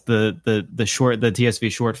was the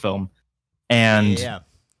TSV short film, and yeah.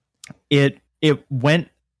 it it went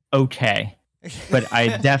okay, but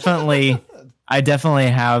I definitely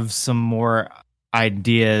have some more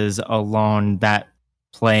ideas along that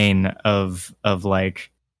plane of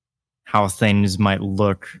like how things might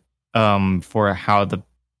look for how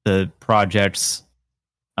the projects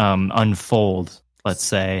unfold, let's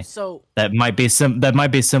say. So That might be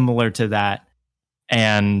similar to that,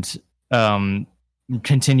 and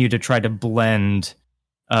continue to try to blend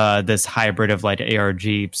this hybrid of like ARG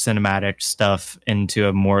cinematic stuff into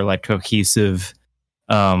a more like cohesive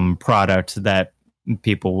product that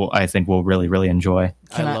people I think will really, really enjoy.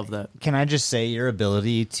 I love that. Can I just say your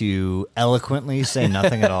ability to eloquently say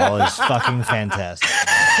nothing at all is fucking fantastic.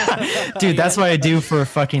 Dude, that's what I do for a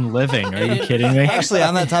fucking living. Are you kidding me? Actually,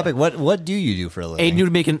 on that topic, what do you do for a living? Aiden,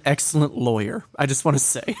 you'd make an excellent lawyer. I just want to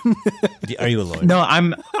say. Are you a lawyer? No,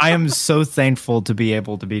 I am so thankful to be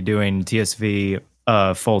able to be doing TSV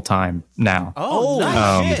full time now. Oh,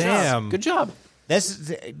 nice. shit. Damn. Good job. that is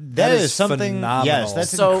is something. phenomenal. Yes, that's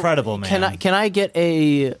So, incredible, man. Can I get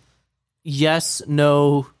a yes,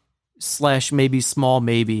 no / maybe small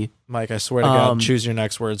maybe? Mike, I swear to God, choose your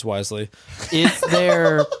next words wisely. Is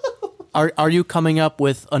there are you coming up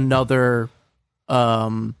with another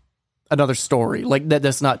story like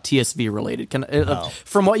that's not TSV related?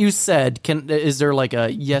 From what you said, is there like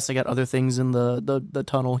a yes, I got other things in the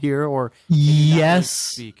tunnel here, or can you not really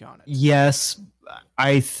speak on it? Yes,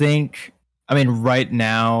 I think. I mean, right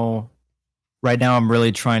now, I'm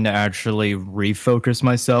really trying to actually refocus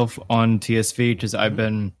myself on TSV because I've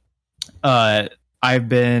been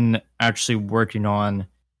actually working on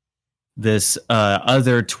this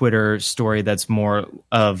other Twitter story that's more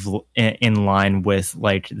of in line with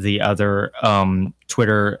like the other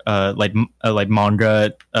Twitter like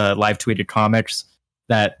manga live tweeted comics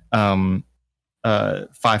that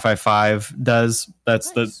 555 does.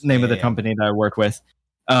 That's the name of the company that I work with.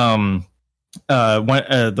 The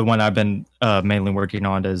one I've been mainly working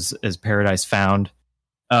on is Paradise Found,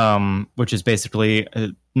 which is basically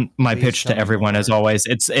my pitch to everyone as always.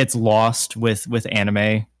 It's Lost with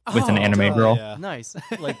anime with an anime girl. Yeah. Nice.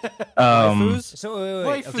 like, Waifus? so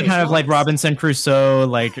wait. Waifus. Okay, Kind of like Robinson Crusoe,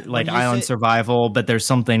 like you island say- survival, but there's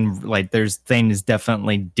something like there's things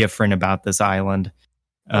definitely different about this island.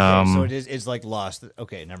 so it's like Lost.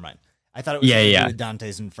 Okay, never mind. I thought it was Yeah, something to do yeah. with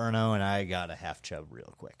Dante's Inferno, and I got a half chub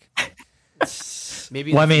real quick.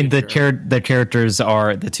 Maybe. Well, I in the mean, future.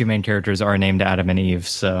 the two main characters are named Adam and Eve,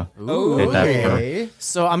 so take that for-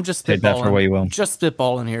 So I'm just Take that for what you will. Just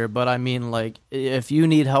spitballing here, but I mean, like, if you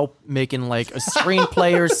need help making like a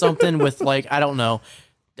screenplay or something with like, I don't know,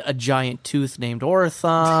 a giant tooth named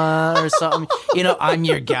Orthon or something, I'm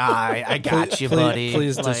your guy. I got you, buddy.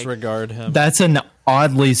 Please Like, disregard him. That's an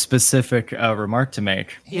oddly specific remark to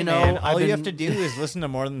make. Man, all I've you been- have to do is listen to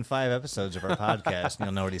more than 5 episodes of our podcast, and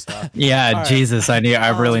you'll know what he's talking. Yeah, Jesus, I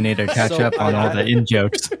really need to catch up on all the in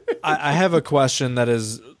jokes. I have a question that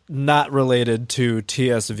is not related to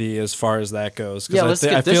TSV as far as that goes. 'Cause Yeah, let's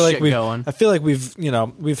get this shit going. I feel like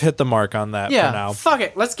we've hit the mark on that for Yeah, now. fuck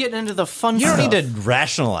it. Let's get into the fun You stuff. don't need to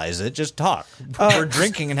rationalize it; just talk. We're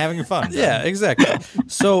drinking and having fun. Yeah, exactly.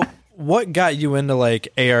 So, what got you into like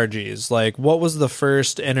ARGs? Like, what was the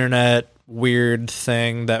first internet weird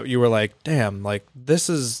thing that you were like, "Damn, like this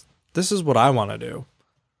is what I want to do"?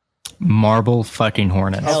 Marble fucking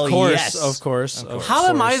hornets. Hell Of course, yes. of course. How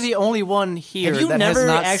am I the only one here Have you that never has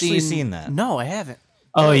not actually seen that? No, I haven't.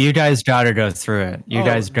 Oh, you guys gotta go through it. You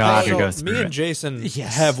guys gotta So, go me through and it. Jason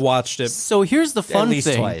Yes. have watched it. So here's the fun least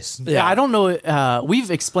thing. twice. Yeah, I don't know. We've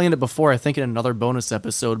explained it before, I think, in another bonus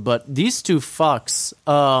episode. But these two fucks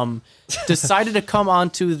decided to come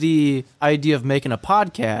onto the idea of making a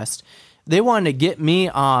podcast. They wanted to get me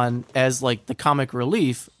on as like the comic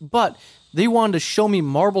relief, but they wanted to show me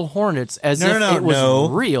Marble Hornets as if it was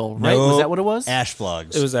real. Right? Was that what it was? Ash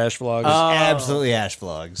vlogs. It was Ash Vlogs. absolutely Ash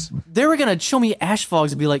vlogs, They were gonna show me Ash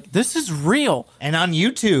vlogs and be like, "This is real," and on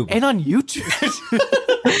YouTube. and on YouTube.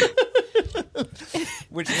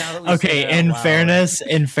 Which now that we say Okay, that in out loud-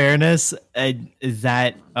 fairness,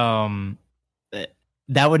 that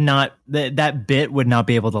that would not that bit would not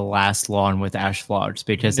be able to last long with Ash vlogs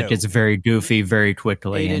because No. it gets very goofy very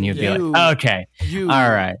quickly, Aiden, and you'd be you- like, okay, You all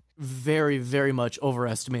right. very, very much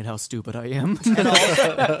overestimate how stupid I am.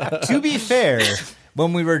 To be fair,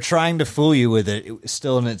 when we were trying to fool you with it, it was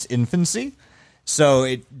still in its infancy. So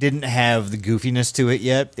it didn't have the goofiness to it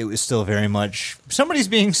yet. It was still very much somebody's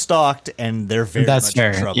being stalked, and they're very That's much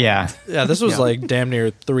fair. in trouble. Yeah. yeah, this was Yeah. like damn near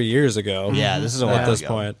 3 years ago. Yeah, this is a at while this ago.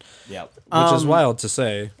 point, Yep. which is wild to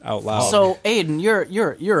say out loud. So, Aiden,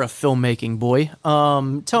 you're a filmmaking boy.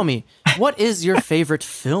 Tell me, what is your favorite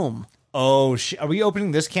film? Oh, are we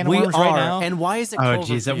opening this can of We worms are. right now? And why is it? Oh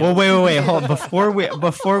Jesus! Well, wait. Hold on.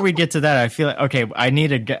 Before we get to that, I feel like okay. I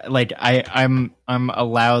need a like I'm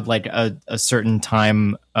allowed like a certain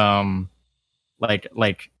time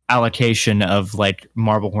like allocation of like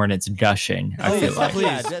Marble Hornets gushing. I feel like.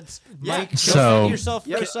 Yeah, that's Mike. So- So yourself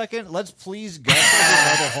for a second. Let's please go for the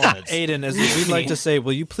Marble Hornets. Aiden, as we'd like to say,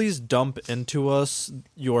 will you please dump into us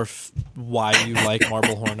your why you like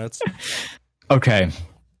Marble Hornets? Okay.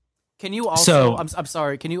 Can you also? So- I'm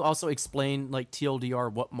sorry. Can you also explain like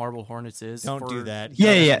TLDR what Marble Hornets is? Don't for- do that.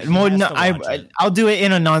 Yeah. He Well, has no, to watch it. I'll do it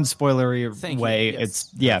in a non-spoilery Thank you. way. Yes. It's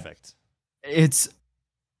yeah. Perfect. It's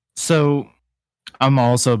so I'm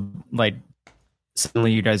also like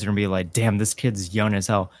suddenly you guys are gonna be like, damn, this kid's young as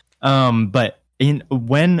hell. But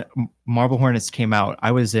when Marble Hornets came out,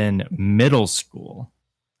 I was in middle school.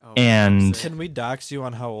 Oh, And- sick. Can we dox you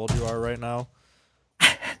on how old you are right now?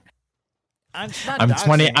 I'm I'm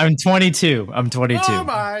 20. I'm 22. I'm 22. Oh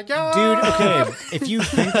my god, Dude, okay, if you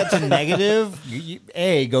think that's a negative,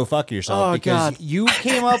 go fuck yourself Oh, because God. you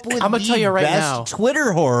came up with I'ma the tell you right best now.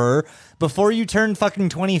 Twitter horror before you turned fucking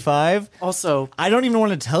 25. Also, I don't even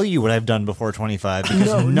want to tell you what I've done before 25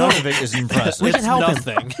 because none of it is impressive. we can help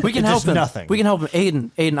nothing. him. We can It's help just him. nothing. We can help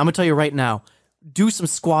him. Aiden, I'm gonna tell you right now. Do some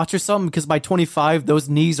squats or something because by 25, those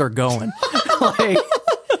knees are going. Like,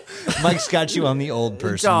 Mike's got you on the old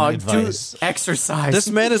person dog, advice. do exercise. This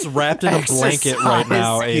man is wrapped in a blanket right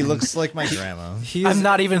now. Exercise. He Aiden. looks like my grandma. I'm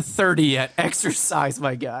not even 30 yet. Exercise,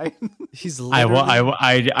 my guy. He's I will.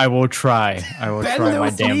 I will try. I will Bend try my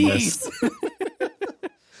those damnedest. knees.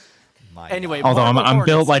 My Anyway, Although I'm Marble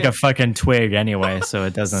built Hornets, like a fucking twig anyway, so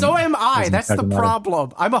it doesn't. So am I. doesn't That's the fucking matter.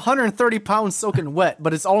 problem. I'm 130 pounds soaking wet,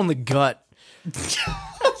 but it's all in the gut.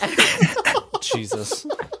 Jesus.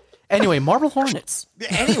 Anyway, Marble Hornets.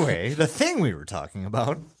 Anyway, the thing we were talking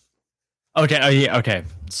about. Okay. Oh yeah. Okay.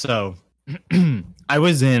 So I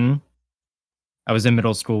was in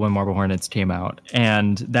middle school when Marble Hornets came out,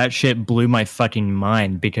 and that shit blew my fucking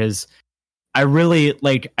mind because I really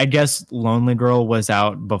like. I guess Lonely Girl was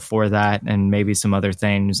out before that, and maybe some other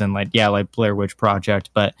things, and like Blair Witch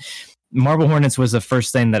Project, but Marble Hornets was the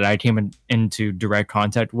first thing that I came into direct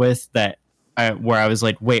contact with where I was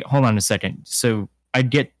like, wait, hold on a second. So I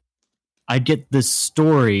get this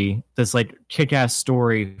story, this like kick-ass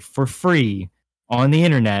story for free on the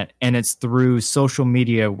internet, and it's through social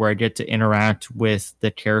media where I get to interact with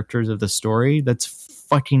the characters of the story. That's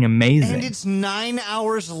fucking amazing. And it's 9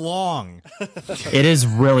 hours long. It is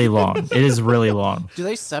really long. It is really long. Do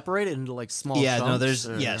they separate it into like small Yeah, chunks? no, there's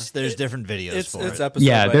or- there's different videos It's for it. episode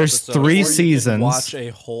Yeah, by there's episode, 3 or you can seasons. Watch a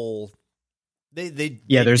whole. They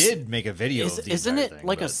Yeah, there's- did make a video of the Isn't entire it thing,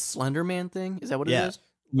 like a but- Slender Man thing? Is that what Yeah. it is?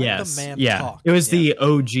 Yes. man Yeah. talk. It was the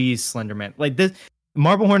OG Slender Man. Like this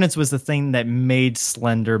Marble Hornets was the thing that made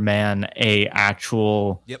Slender Man a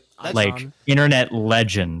actual Yep. Icon. internet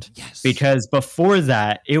legend. Yes. Because before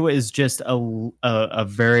that, it was just a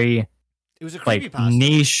very It was a like creepypasta.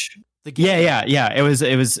 niche. The game. Yeah. It was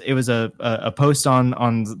a post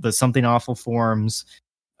on the Something Awful forums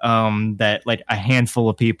that like a handful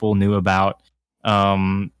of people knew about.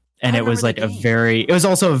 And I it was remember like the game. it was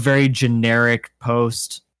also a very generic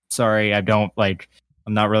post. Sorry, I'm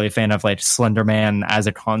not really a fan of like Slender Man as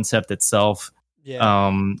a concept itself. Yeah.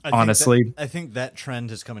 Honestly. I think that trend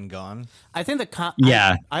has come and gone. I think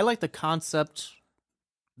Yeah. I like the concept.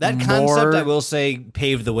 That More- concept, I will say,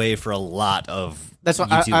 paved the way for a lot of That's what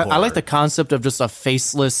YouTube I like horror. the concept of just a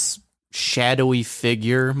faceless, shadowy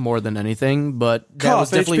figure more than anything. But that Cough, was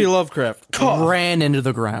definitely H.P. Lovecraft. Cough. ran into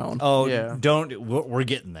the ground. Oh, yeah. we're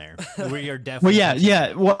getting there. We are Well, definitely.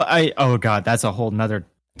 yeah. Well, oh god, that's a whole nother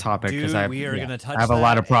topic because Dude, we are gonna touch I have a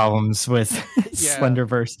lot that of problems with Yeah.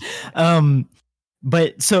 Slenderverse.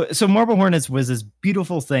 But so Marble Hornets was this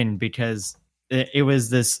beautiful thing because it was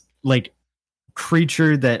this like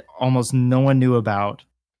creature that almost no one knew about,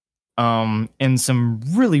 and some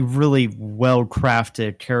really really well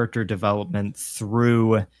crafted character development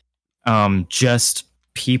through just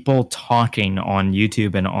people talking on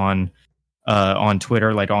YouTube and on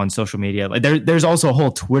Twitter, like on social media. Like there's also a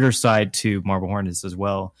whole Twitter side to Marble Hornets as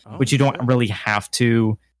well, Oh, which you don't sure. really have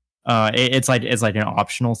to. It's like an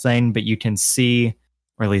optional thing, but you can see,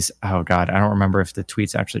 or at least, oh god, I don't remember if the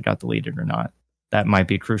tweets actually got deleted or not. That might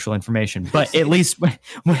be crucial information, but at least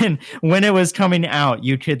when it was coming out,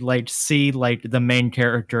 you could like see like the main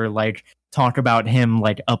character like talk about him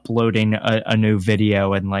like uploading a new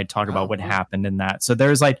video and like talk about what cool. happened in that. So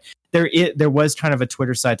there's like there was kind of a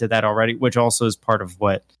Twitter side to that already, which also is part of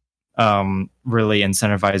what really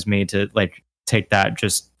incentivized me to like take that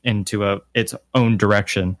just into its own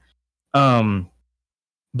direction.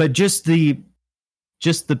 But just the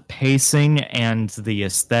just the pacing and the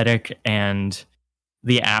aesthetic and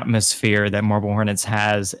the atmosphere that Marble Hornets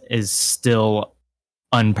has is still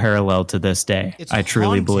unparalleled to this day. I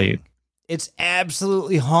truly believe. It's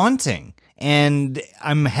absolutely haunting. And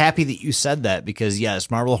I'm happy that you said that because, yes,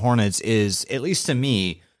 Marble Hornets is, at least to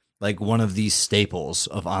me, like one of these staples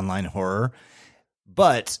of online horror.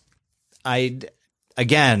 But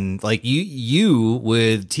again, like you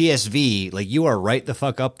with TSV, like you are right the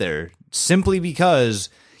fuck up there simply because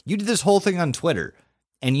you did this whole thing on Twitter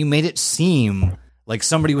and you made it seem like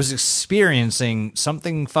somebody was experiencing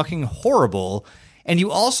something fucking horrible. And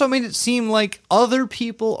you also made it seem like other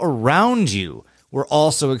people around you were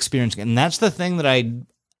also experiencing it. And that's the thing that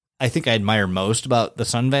I think I admire most about The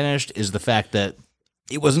Sun Vanished is the fact that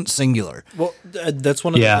it wasn't singular. Well, that's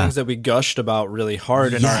one of the things that we gushed about really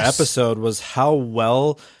hard in our episode was how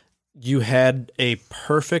well you had a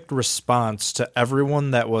perfect response to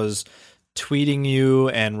everyone that was tweeting you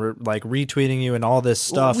and retweeting you and all this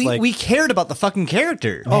stuff. We cared about the fucking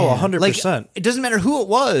character. Oh, 100%. Like, it doesn't matter who it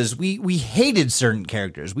was. We hated certain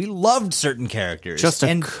characters. We loved certain characters. Just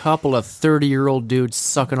a couple of 30-year-old dudes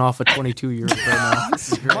sucking off a 22-year-old right now.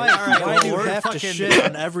 This is great. Why do you have to shit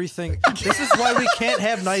on everything? This is why we can't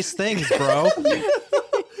have nice things, bro.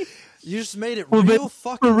 You just made it real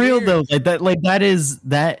fucking for real weird. though.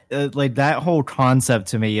 That whole concept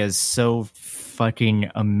to me is so fucking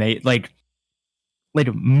amazing. Like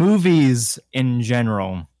movies in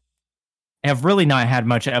general have really not had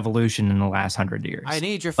much evolution in the last 100 years. I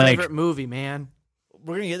need your favorite movie, man.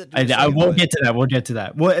 We're gonna get it. I won't get to that. We'll get to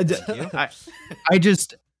that.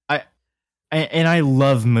 I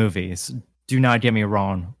love movies. Do not get me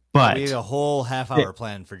wrong. But we have a whole half-hour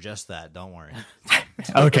plan for just that. Don't worry.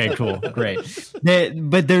 Okay, cool, great.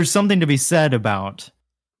 But there's something to be said about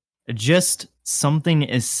just something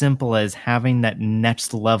as simple as having that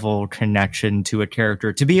next level connection to a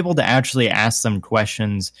character, to be able to actually ask them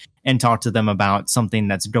questions and talk to them about something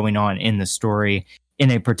that's going on in the story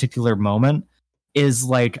in a particular moment is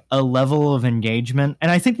like a level of engagement.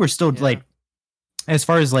 And I think we're still like, as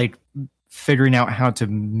far as like figuring out how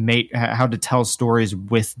to tell stories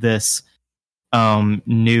with this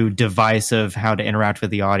new device of how to interact with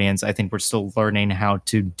the audience, I think we're still learning how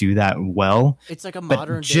to do that well. It's like a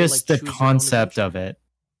modern just day, the concept of it.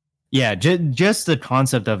 Yeah, just the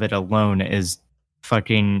concept of it alone is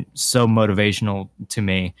fucking so motivational to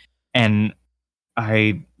me. And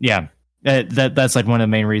that's like one of the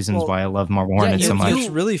main reasons why I love Marble Hornets so much. It's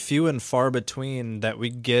really few and far between that we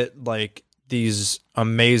get like these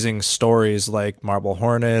amazing stories like Marble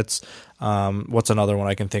Hornets. What's another one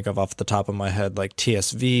I can think of off the top of my head? Like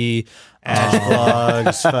TSV,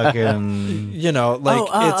 Vlogs, fucking, you know, like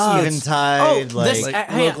it's Eventide,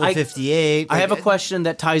 Local 58. I have a question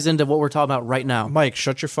that ties into what we're talking about right now. Mike,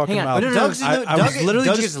 shut your fucking Hang on. mouth.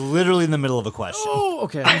 Doug is literally in the middle of a question. Oh,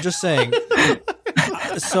 okay. I'm just saying.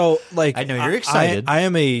 So, like, I know you're excited. I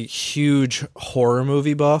am a huge horror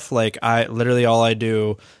movie buff. Like, I literally all I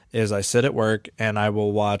do is I sit at work and I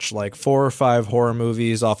will watch like 4 or 5 horror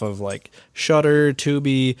movies off of like Shudder,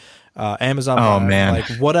 Tubi, Amazon Prime, man,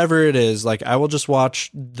 like whatever it is. Like, I will just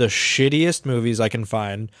watch the shittiest movies I can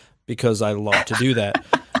find because I love to do that.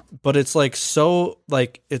 But it's like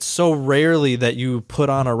it's so rarely that you put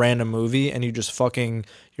on a random movie and you just fucking,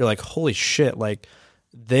 you're like, holy shit, like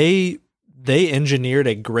they engineered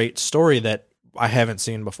a great story that I haven't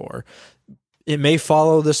seen before. It may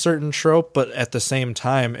follow this certain trope, but at the same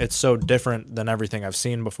time, it's so different than everything I've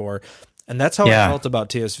seen before. And that's how I felt about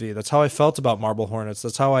TSV. That's how I felt about Marble Hornets.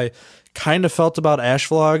 That's how I kind of felt about Ash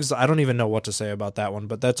Vlogs. I don't even know what to say about that one,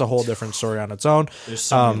 but that's a whole different story on its own. There's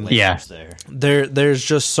so many layers there. There's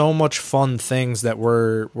just so much fun things that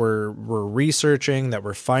we're researching, that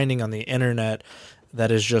we're finding on the internet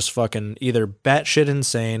that is just fucking either batshit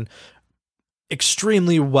insane,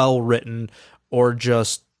 extremely well written, or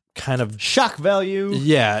just kind of shock value.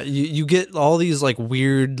 Yeah, you get all these like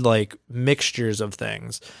weird like mixtures of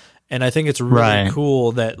things. And I think it's really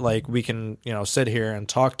cool that like we can, you know, sit here and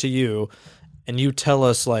talk to you and you tell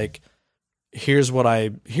us like, here's why I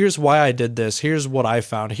did this, here's what I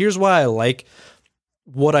found, here's why I like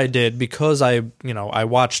what I did, because I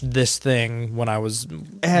watched this thing when I was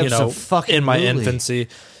in my infancy.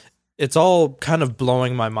 It's all kind of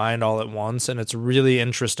blowing my mind all at once, and it's really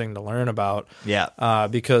interesting to learn about. Yeah.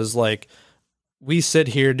 Because like we sit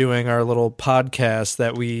here doing our little podcast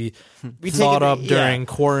that we thought up during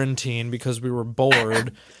quarantine because we were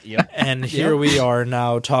bored. And here we are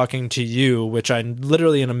now talking to you, which I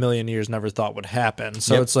literally in a million years never thought would happen.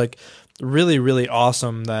 So it's like really, really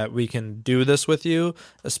awesome that we can do this with you,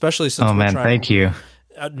 especially since thank you.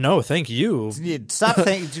 No, thank you. Stop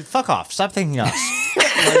thinking. Fuck off. Stop thinking us.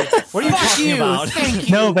 What are you talking about? Thank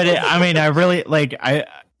you. No, but I mean, I really like.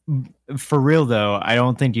 For real though, I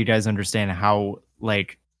don't think you guys understand how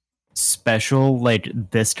like special like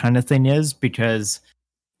this kind of thing is, because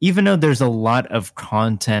even though there's a lot of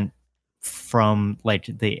content from like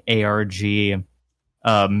the ARG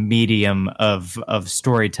medium of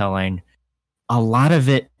storytelling, a lot of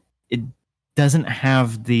it doesn't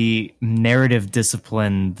have the narrative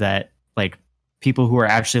discipline that like people who are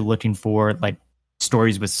actually looking for like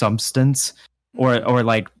stories with substance or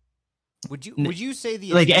like Would you say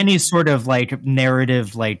the like any sort of like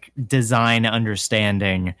narrative like design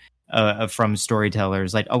understanding from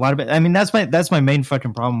storytellers? Like a lot of it, I mean, that's my main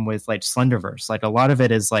fucking problem with like Slenderverse. Like a lot of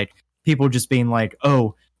it is like people just being like,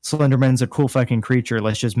 oh, Slenderman's a cool fucking creature,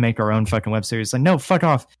 let's just make our own fucking web series. Like, no, fuck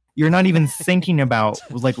off. You're not even thinking about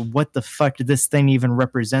like what the fuck this thing even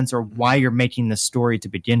represents or why you're making the story to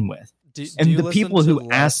begin with. And the people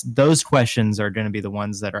who ask those questions are going to be the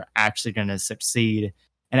ones that are actually going to succeed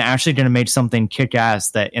and actually going to make something kick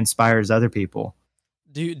ass that inspires other people.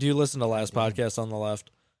 Do you listen to last podcast on the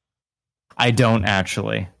left? I don't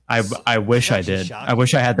actually. I wish I did. I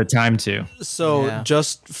wish I had the time to. So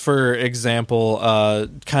just for example,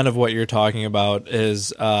 kind of what you're talking about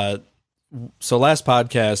is so last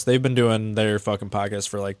podcast, they've been doing their fucking podcast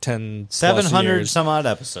for like 700 some odd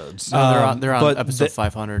episodes. No, they're on but episode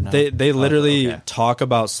 500 now. They literally okay. talk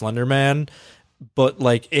about Slenderman, but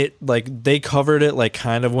like they covered it like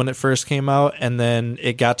kind of when it first came out, and then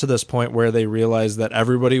it got to this point where they realized that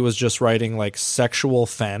everybody was just writing like sexual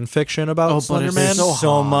fan fiction about Slenderman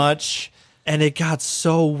so much, and it got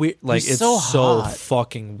so weird. Like He's it's so so hot.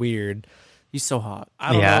 fucking weird. He's so hot.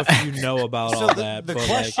 I don't know if you know about all that. the but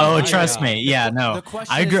question- like, Oh, trust me. Yeah, no. The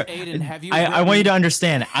question I grew. is, Aiden, have you I want you to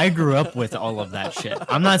understand. I grew up with all of that shit.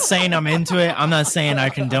 I'm not saying I'm into it. I'm not saying I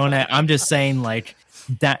condone it. I'm just saying like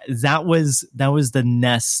that was the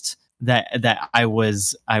nest that I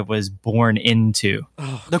was born into.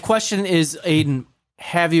 The question is, Aiden,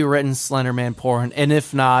 have you written Slenderman porn? And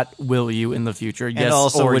if not, will you in the future? Yes. and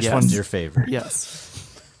also, or which yes. one's your favorite? Yes.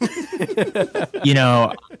 You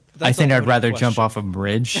know, I think a I'd rather loaded jump question. off a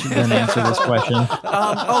bridge than answer this question.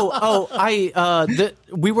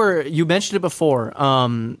 You mentioned it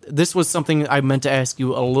before. This was something I meant to ask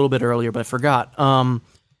you a little bit earlier, but I forgot.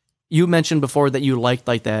 You mentioned before that you liked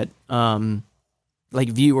like that, like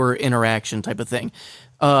viewer interaction type of thing.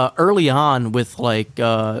 Early on with like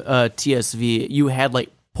TSV, you had like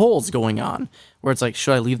polls going on where it's like,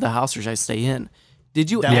 should I leave the house or should I stay in? Did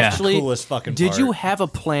you That was the actually? coolest fucking did you part. have a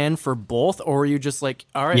plan for both, or were you just like,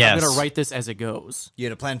 all right, Yes. I'm gonna write this as it goes? You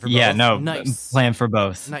had a plan for both? Yeah, no, Nice. plan for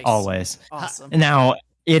both, Nice. always. Awesome. Now,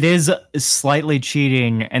 it is slightly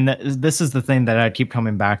cheating, and this is the thing that I keep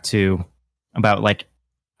coming back to about like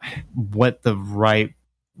what the right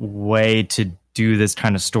way to do this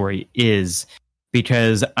kind of story is,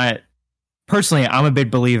 because I'm a big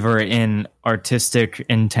believer in artistic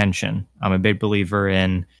intention. I'm a big believer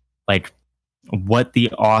in like what the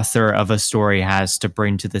author of a story has to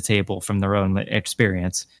bring to the table from their own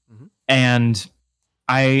experience. Mhm. And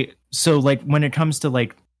so like when it comes to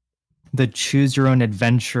like the choose your own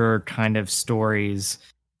adventure kind of stories,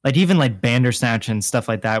 like even like Bandersnatch and stuff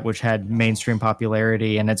like that, which had mainstream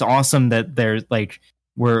popularity, and it's awesome that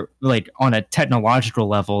we're like on a technological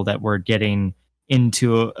level that we're getting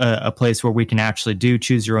into a place where we can actually do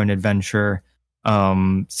choose your own adventure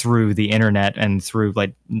through the internet and through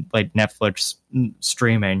like Netflix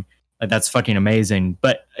streaming. Like, that's fucking amazing.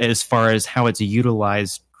 But as far as how it's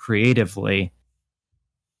utilized creatively,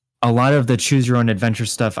 a lot of the choose your own adventure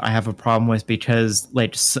stuff I have a problem with, because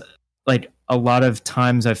like a lot of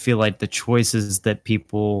times I feel like the choices that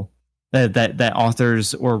people that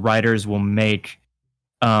authors or writers will make,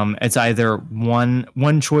 it's either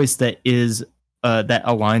one choice that is that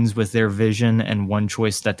aligns with their vision and one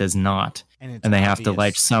choice that does not, and they have to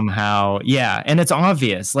like somehow, and it's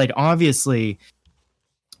obvious, like obviously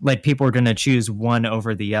like people are going to choose one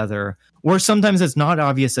over the other, or sometimes it's not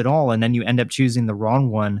obvious at all, and then you end up choosing the wrong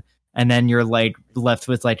one, and then you're like left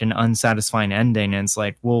with like an unsatisfying ending, and it's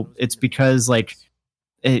like, well, it's because like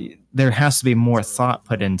there has to be more thought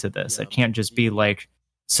put into this. It can't just be like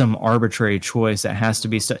some arbitrary choice. It has to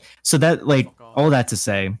be so that like all that to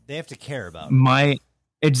say, They have to care about it.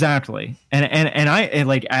 Exactly. And I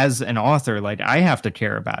like as an author, like I have to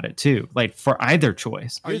care about it too, like for either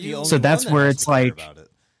choice. You're the only So that's one that where has it's to care like, about it.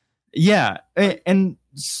 yeah. And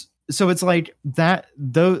so it's like that,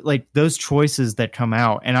 those choices that come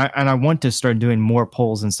out, and I want to start doing more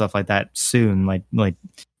polls and stuff like that soon, like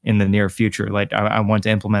in the near future. Like I want to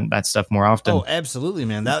implement that stuff more often. Oh, absolutely,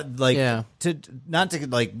 man. That like Yeah. to not to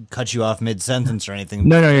like cut you off mid sentence or anything.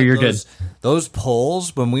 No, but you're those, good. Those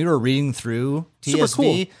polls when we were reading through Super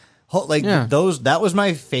TSV, like Yeah. that was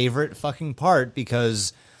my favorite fucking part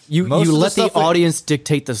because You most of let the stuff that- audience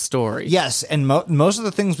dictate the story. Yes, and most of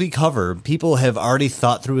the things we cover, people have already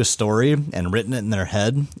thought through a story and written it in their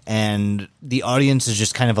head, and the audience is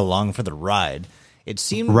just kind of along for the ride. It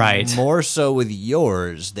seemed Right. more so with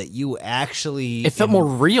yours that you actually It felt more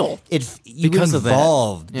real. you because of that.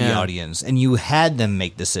 involved the Yeah. audience and you had them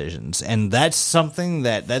make decisions, and that's something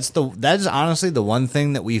that is honestly the one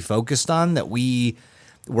thing that we focused on that we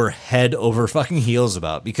were head over fucking heels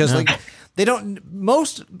about because like they don't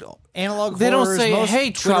most analog They don't horrors, say, most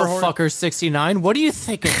 "Hey, Twitter trout horror- fucker 69, what do you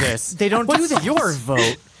think of this?" They don't What's do that. your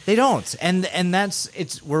vote? They don't, and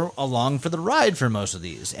we're along for the ride for most of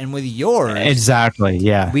these, and with yours, Exactly.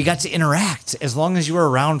 Yeah. we got to interact as long as you were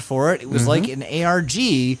around for it. It was like an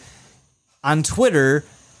ARG on Twitter,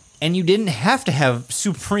 and you didn't have to have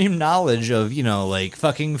supreme knowledge of, like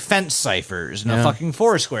fucking fence ciphers and a fucking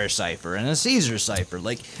Foursquare cipher and a Caesar cipher.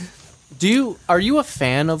 Like, Are you a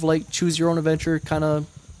fan of like choose your own adventure kind of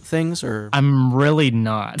things, or I'm really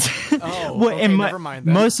not. Oh, well, okay, never mind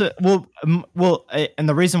then. And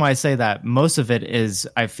the reason why I say that most of it is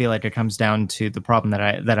I feel like it comes down to the problem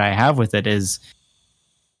that I have with it is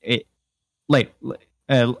it like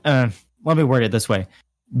let me word it this way.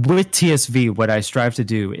 With TSV, what I strive to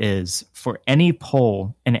do is for any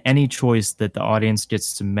poll and any choice that the audience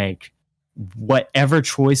gets to make, whatever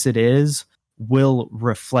choice it is will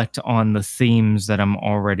reflect on the themes that I'm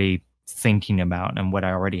already thinking about and what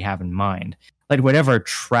I already have in mind. Like whatever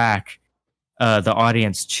track the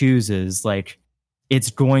audience chooses, like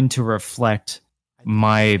it's going to reflect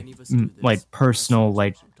my like personal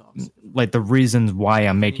like the reasons why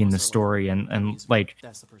I'm making the story and like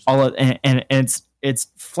all of, and it's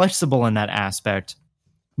flexible in that aspect.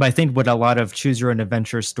 But I think what a lot of choose your own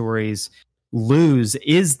adventure stories lose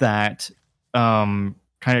is that kind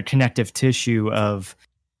of connective tissue of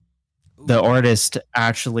the artist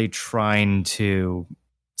actually trying to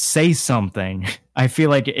say something. I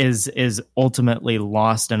feel like is ultimately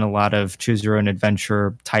lost in a lot of choose your own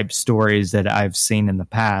adventure type stories that I've seen in the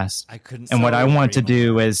past. And what I want to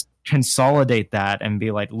do is consolidate that and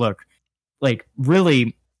be like, look, like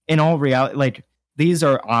really in all reality, like these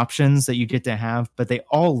are options that you get to have, but they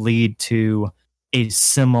all lead to a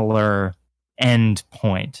similar end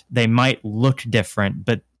point. They might look different,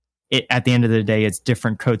 but at the end of the day, it's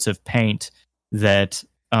different coats of paint that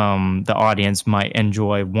the audience might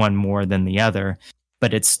enjoy one more than the other,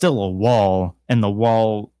 but it's still a wall, and the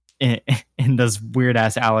wall in this weird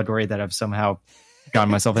ass allegory that I've somehow gotten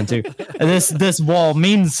myself into. This wall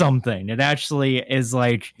means something. It actually is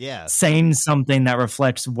like saying something that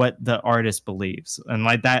reflects what the artist believes, and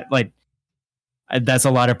like that, like that's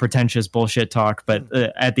a lot of pretentious bullshit talk. But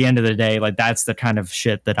at the end of the day, like that's the kind of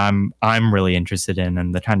shit that I'm really interested in,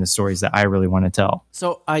 and the kind of stories that I really want to tell.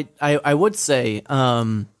 So I would say,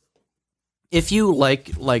 if you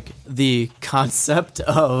like the concept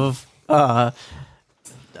of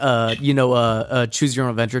choose your own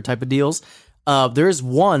adventure type of deals, there's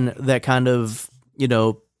one that kind of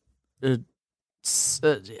what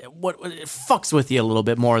it fucks with you a little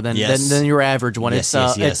bit more than your average one. Yes,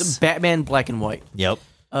 It's Batman Black and White. Yep.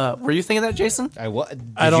 Were you thinking that, Jason?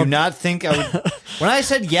 Did you not think I would? When I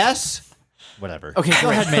said yes, whatever. Okay, go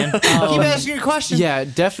ahead, man. Keep asking your question. Yeah,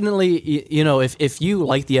 definitely. If you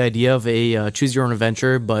like the idea of a choose your own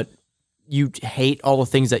adventure, but you hate all the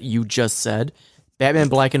things that you just said, Batman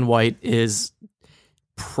Black and White is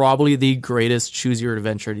probably the greatest choose your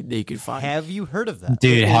adventure that you could find. Have you heard of that,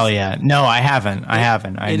 dude? Hell yeah! No, I haven't.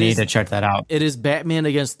 I need to check that out. It is Batman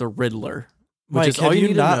against the Riddler. Which Mike, is all have you you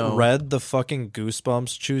need to not know. read the fucking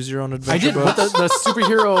Goosebumps Choose Your Own Adventure I did books? put the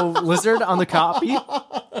superhero lizard on the copy.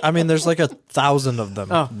 I mean, there's like 1,000 of them.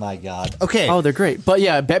 Oh. My God. Okay. Oh, they're great. But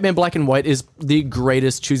yeah, Batman Black and White is the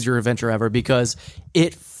greatest choose your adventure ever because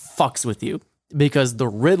it fucks with you. Because the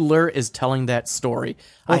Riddler is telling that story.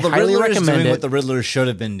 Well, I the highly Riddler is recommend doing it. what the Riddler should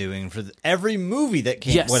have been doing for every movie that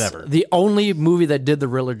came. Yes, Whatever. The only movie that did the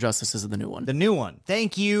Riddler justice is the new one. The new one.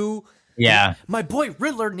 Thank you. Yeah, My boy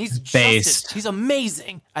Riddler needs Based. justice. He's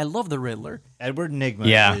amazing. I love the Riddler. Edward Nygma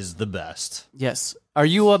Yeah. is the best. Yes. Are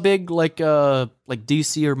you a big like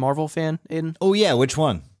DC or Marvel fan, Aiden? Oh yeah, which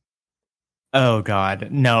one? Oh God,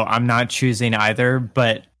 no, I'm not choosing either.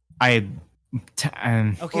 But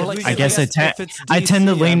Okay, Or, like, I guess if it's I tend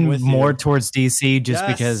to DC, I'm lean with more you. towards DC just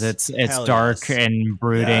Yes. because it's Hell dark yes. and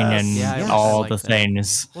brooding Yes. and Yeah, I all like the that.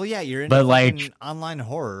 things. Well, yeah, you're in But, fucking online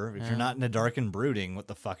horror. If you're not into dark and brooding, what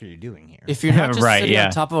the fuck are you doing here? If you're not just Right, sitting yeah.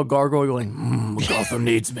 on top of a gargoyle going, Gotham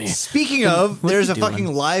needs me. Speaking of, What there's you a doing? fucking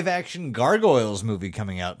live action Gargoyles movie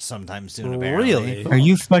coming out sometime soon. Apparently. Really? Are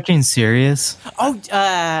you fucking serious? Oh,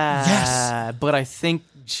 Yes. But I think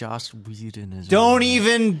Joss Whedon is. Don't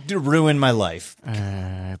even ruin my life. We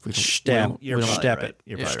don't, Step, we don't, step right. it.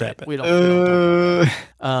 You're Yeah, probably step right. it. we don't talk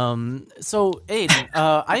about it. So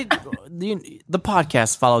Aiden, the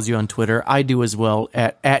podcast follows you on Twitter. I do as well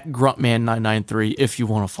at Gruntman993. If you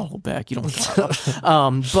want to follow back, you don't. But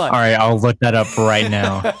All right, I'll look that up right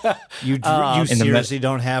now. You the seriously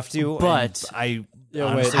don't have to. but- I Yo,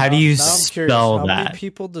 honestly- How do you now I'm curious, spell how many that?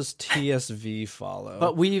 people does TSV follow?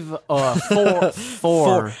 but we've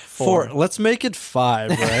four. Let's make it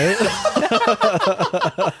 5, right?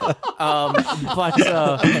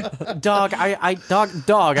 But dog,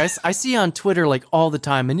 I see on Twitter like all the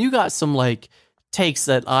time, and you got some like takes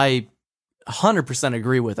that I 100%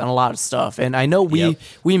 agree with on a lot of stuff. And I know we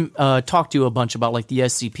talked to you a bunch about like the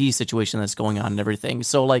SCP situation that's going on and everything.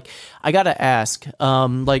 So like I gotta ask,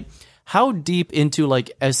 like how deep into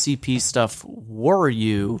like SCP stuff were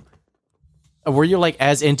you? Were you like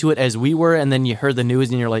as into it as we were, and then you heard the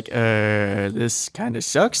news and you're like, this kind of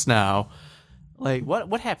sucks now. Like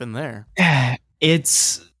what happened there?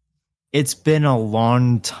 It's been a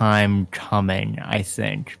long time coming, I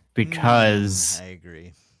think, because I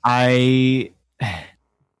agree. I've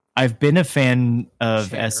been a fan of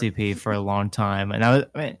Fair. SCP for a long time, and I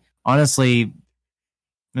mean, honestly,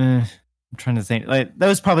 I'm trying to think. Like that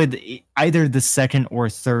was probably either the second or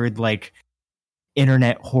third like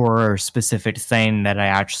internet horror specific thing that I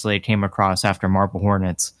actually came across after Marble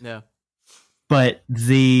Hornets. Yeah. But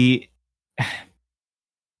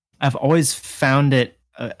I've always found it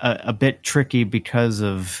a bit tricky because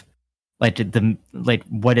of like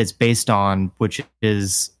what it's based on, which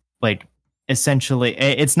is like essentially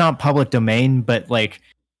it's not public domain, but like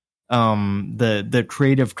the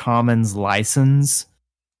Creative Commons license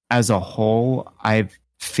as a whole, I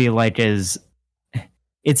feel like it's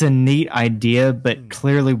a neat idea, but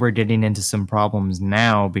clearly we're getting into some problems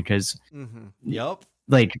now because Yup.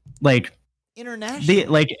 like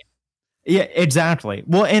International. yeah, exactly.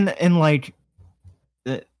 Well, and like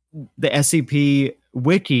the SCP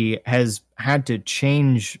wiki has had to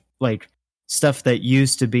change like stuff that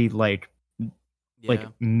used to be like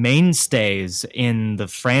mainstays in the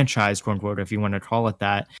franchise, quote unquote, if you want to call it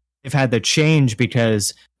that. They've had to change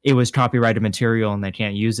because it was copyrighted material and they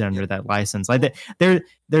can't use it under that license. Like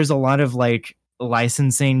there's a lot of like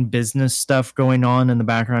licensing business stuff going on in the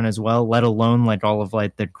background as well, let alone like all of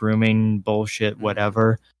like the grooming bullshit,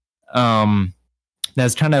 whatever.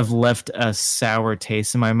 That's kind of left a sour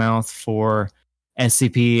taste in my mouth for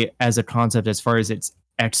SCP as a concept as far as it's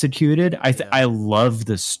executed. I love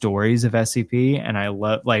the stories of SCP, and I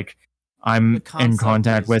love like I'm in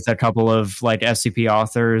contact with a couple of like SCP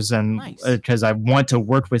authors, and because I want to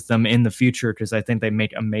work with them in the future because I think they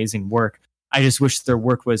make amazing work. I just wish their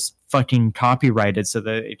work was fucking copyrighted so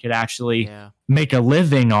that it could actually make a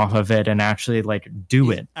living off of it and actually like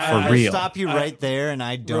do it for I real. stop you right there, and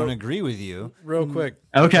I don't agree with you. Real quick.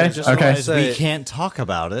 Okay, Just okay. wanna say- We can't talk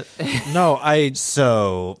about it. No,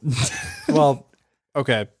 So well,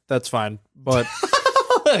 okay, that's fine. But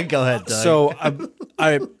go ahead, Doug. so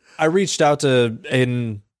I reached out to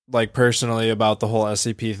Aiden like personally about the whole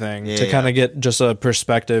SCP thing to kind of get just a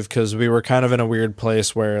perspective, because we were kind of in a weird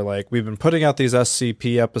place where like we've been putting out these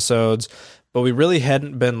SCP episodes, but we really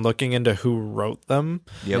hadn't been looking into who wrote them.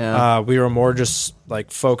 We were more just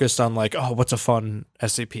like focused on like, oh, what's a fun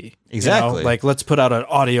SCP? Exactly. You know? Like let's put out an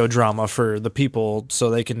audio drama for the people so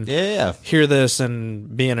they can hear this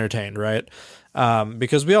and be entertained, right?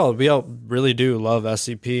 Because we all really do love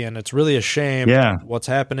SCP, and it's really a shame what's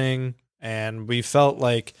happening, and we felt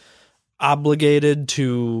like obligated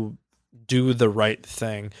to do the right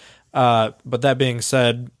thing. But that being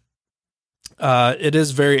said, it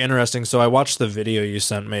is very interesting. So I watched the video you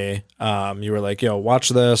sent me. You were like, yo, watch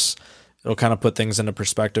this. It'll kind of put things into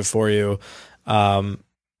perspective for you.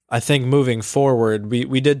 I think moving forward,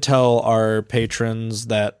 we did tell our patrons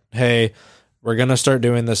that, hey, we're going to start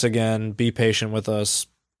doing this again. Be patient with us.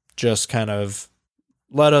 Just kind of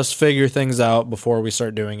let us figure things out before we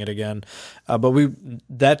start doing it again. But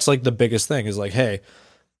that's like the biggest thing is like, hey,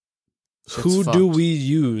 who do we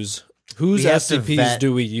use? Whose SCPs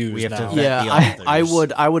do we use we have now? to vet the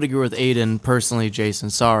authors. I would agree with Aiden personally, Jason.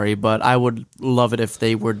 Sorry, but I would love it if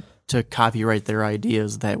they were to copyright their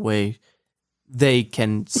ideas. That way, they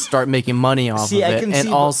can start making money off See, of I it. can And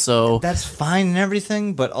see, also, that's fine and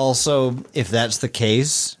everything, but also if that's the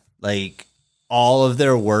case, like all of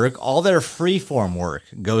their work, all their freeform work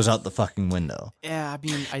goes out the fucking window. yeah, I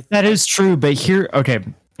mean, That is true, but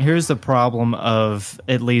here's the problem of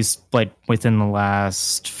at least like within the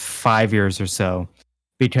last 5 years or so,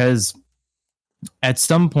 because at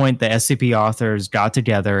some point the SCP authors got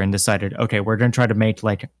together and decided, okay, we're going to try to make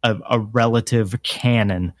like a relative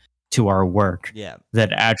canon to our work Yeah.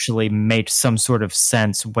 that actually makes some sort of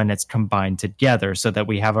sense when it's combined together, so that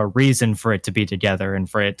we have a reason for it to be together and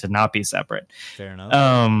for it to not be separate. Fair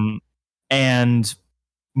enough. And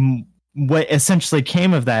what essentially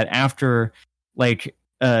came of that after like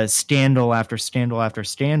scandal after scandal after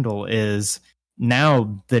scandal is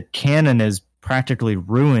now the canon is practically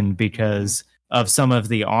ruined because of some of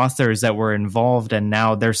the authors that were involved, and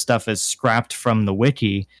now their stuff is scrapped from the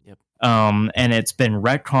wiki. Yep. And it's been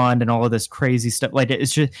retconned and all of this crazy stuff. Like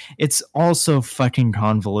it's all so fucking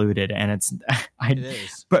convoluted, and It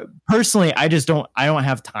is. but personally, I don't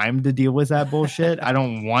have time to deal with that bullshit. I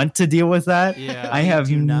don't want to deal with that. Yeah, I have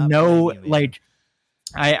do not no blame you, man. like.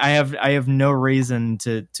 I have no reason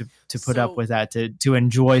to put up So- with that, to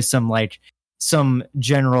enjoy some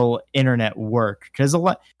general internet work, because a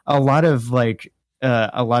lot of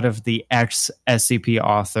the ex SCP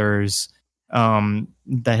authors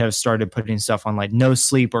that have started putting stuff on like No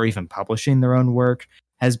Sleep or even publishing their own work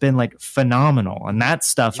has been like phenomenal, and that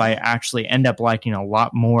stuff I actually end up liking a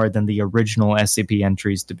lot more than the original SCP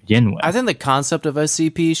entries to begin with. I think the concept of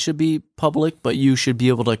SCP should be public, but you should be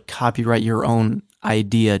able to copyright your own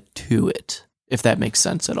idea to it, if that makes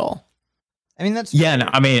sense at all. I mean, that's Yeah, no,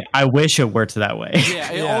 I mean, I wish it worked that way. Yeah.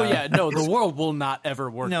 Oh, yeah. No, the world will not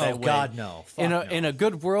ever work that way. God, no. Fuck no. In a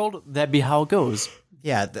good world, that'd be how it goes.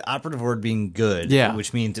 Yeah, the operative word being good, Yeah.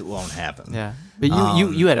 which means it won't happen. Yeah. But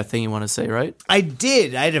you had a thing you want to say, right? I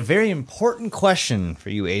did. I had a very important question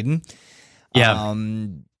for you, Aiden. Yeah.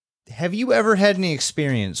 Have you ever had any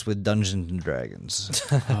experience with Dungeons and Dragons?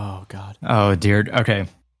 Oh God. Oh dear. Okay.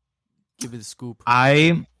 Give me the scoop.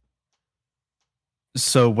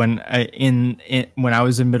 So when when I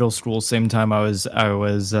was in middle school, same time I was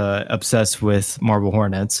obsessed with Marble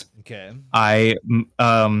Hornets. Okay.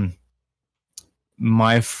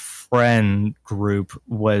 My friend group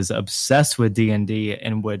was obsessed with D&D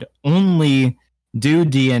and would only do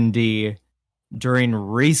D&D during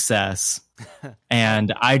recess.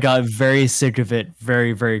 And I got very sick of it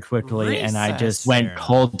very, very quickly, and I Recess. just went Fair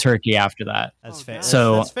cold turkey after that. That's Oh, fair. God.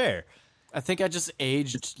 So- that's fair. I think I just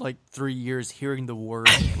aged like 3 years hearing the word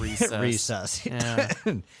recess. Recess. Yeah.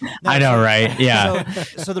 I know, right? Yeah.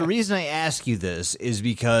 So the reason I ask you this is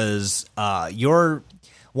because you're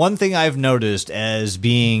one thing I've noticed as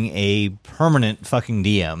being a permanent fucking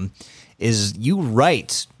DM is you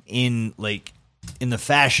write in the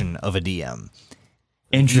fashion of a DM.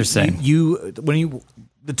 Interesting.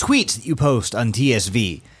 The tweets that you post on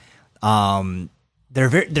TSV,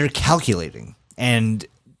 they're calculating, and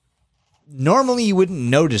normally you wouldn't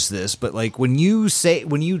notice this, but like when you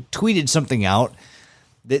tweeted something out,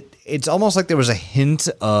 that it's almost like there was a hint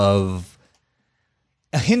of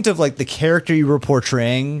like the character you were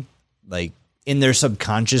portraying, like in their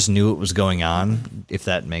subconscious knew what was going on, if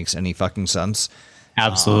that makes any fucking sense.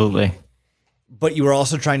 Absolutely. But you were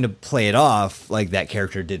also trying to play it off like that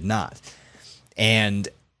character did not. And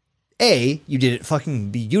you did it fucking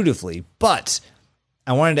beautifully, but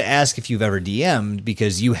I wanted to ask if you've ever DM'd,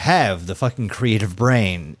 because you have the fucking creative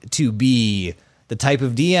brain to be the type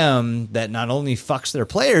of DM that not only fucks their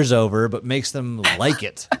players over, but makes them like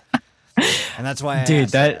it. And that's why I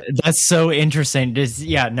Dude, asked that's so interesting.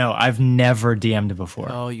 No, I've never DM'd before.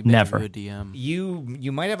 Oh, you never. a DM.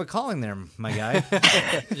 You might have a calling there, my guy.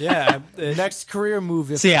 Yeah. Next career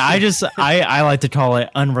move. See, I like to call it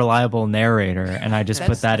unreliable narrator, and I just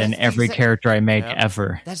put that in that's every exact- character I make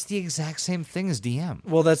ever. That's the exact same thing as DM.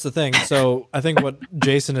 Well, that's the thing. So I think what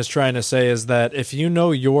Jason is trying to say is that if you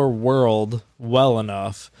know your world well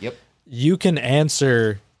enough, Yep. you can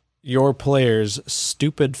answer your players'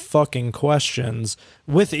 stupid fucking questions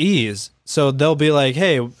with ease. So they'll be like,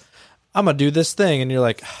 "Hey, I'm gonna do this thing," and you're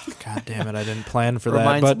like, oh, "God damn it, I didn't plan for that."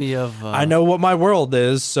 Reminds But me of. I know what my world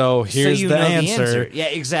is, so here's so you the, know answer. Yeah,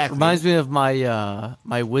 exactly. Reminds me of my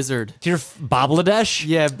my wizard. Your Bobladesh?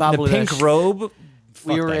 Yeah, The Bobladesh. pink robe?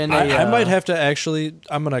 We were in a. I might have to actually.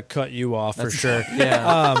 I'm gonna cut you off for sure.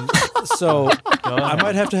 Yeah. So I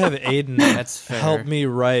might have to have Aiden That's fair. help me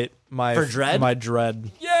write my For Dread? My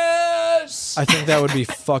dread. Yes! yes. I think that would be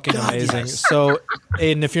fucking amazing. So,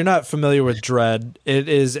 Aiden, if you're not familiar with Dread, it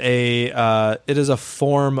is a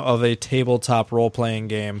form of a tabletop role playing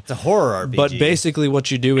game. It's a horror RPG. But basically,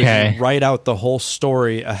 what you do is you write out the whole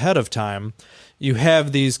story ahead of time. You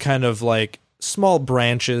have these kind of like small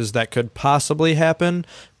branches that could possibly happen,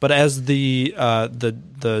 but as the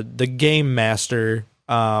game master,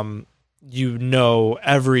 you know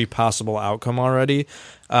every possible outcome already.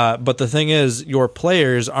 But the thing is, your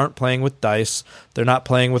players aren't playing with dice. They're not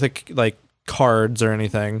playing with like cards or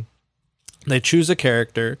anything. They choose a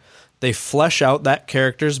character. They flesh out that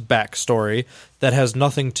character's backstory that has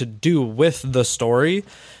nothing to do with the story.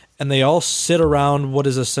 And they all sit around what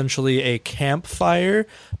is essentially a campfire,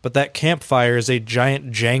 but that campfire is a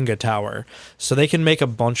giant Jenga tower. So they can make a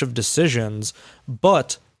bunch of decisions,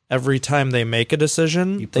 but every time they make a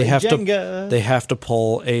decision, they have to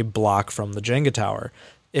pull a block from the Jenga tower.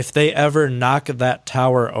 If they ever knock that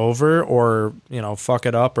tower over or, fuck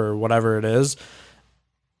it up or whatever it is,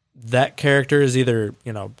 that character is either,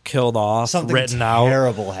 killed off, written out. Something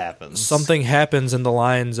terrible happens. Something happens in the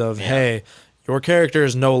lines of, hey, your character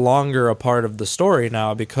is no longer a part of the story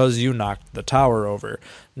now because you knocked the tower over.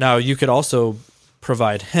 Now, you could also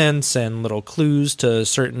provide hints and little clues to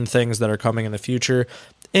certain things that are coming in the future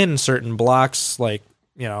in certain blocks. Like,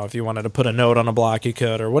 if you wanted to put a note on a block, you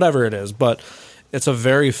could, or whatever it is. But it's a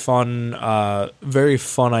very fun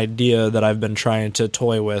idea that I've been trying to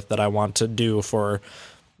toy with that I want to do for,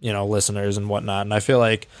 listeners and whatnot. And I feel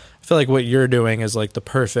like what you're doing is like the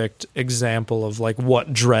perfect example of like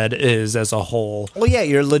what Dread is as a whole. Well, yeah,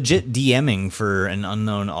 you're legit DMing for an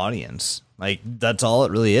unknown audience. Like, that's all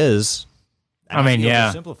it really is. I mean,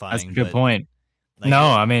 yeah, that's a good point. Like, no,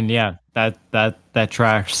 I mean, yeah, that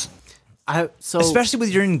tracks. Especially with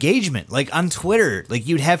your engagement, like on Twitter, like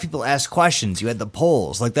you'd have people ask questions. You had the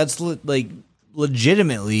polls, like that's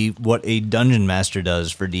legitimately what a dungeon master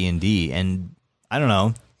does for D&D. And I don't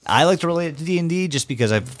know, I like to relate it to D&D just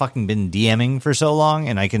because I've fucking been DMing for so long,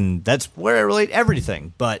 and that's where I relate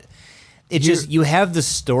everything. But it's just you have the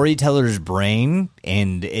storyteller's brain,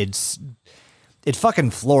 and it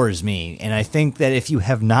fucking floors me. And I think that if you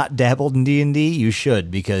have not dabbled in D&D, you should,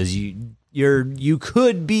 because you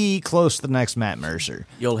could be close to the next Matt Mercer.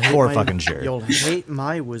 You'll hate fucking sure. You'll hate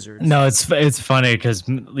my wizards. No, it's funny because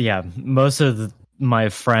most of my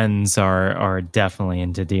friends are definitely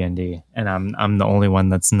into D&D, and I'm the only one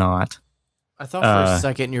that's not. I thought for a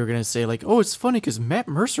second you were gonna say like, oh, it's funny because Matt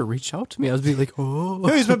Mercer reached out to me. I was being like, oh,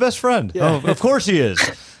 he's my best friend. Yeah. Oh, of course he is.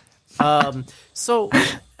 So,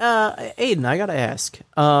 Aiden, I gotta ask,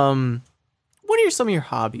 what are some of your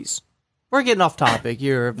hobbies? We're getting off topic.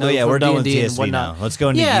 We're done with TSV now. Let's go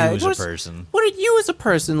into you as a person. What are you as a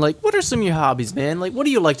person? Like, what are some of your hobbies, man? Like, what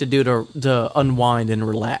do you like to do to unwind and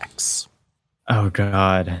relax? Oh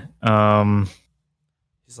God.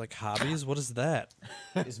 He's like, hobbies? What is that?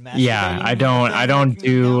 Yeah, I don't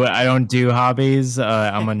do hobbies.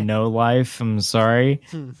 I'm a no life. I'm sorry.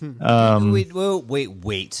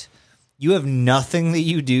 Wait. You have nothing that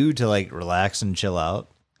you do to like relax and chill out?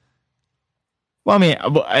 Well,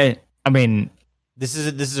 I mean, this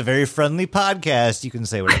is a very friendly podcast. You can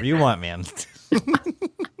say whatever you want, man.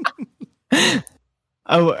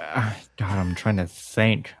 Oh God, I'm trying to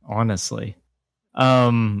think. Honestly,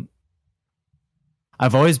 I've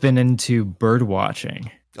always been into bird watching.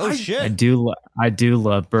 Oh shit! I do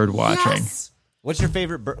love bird watching. Yes! What's your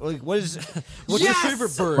favorite bird? Like, what's your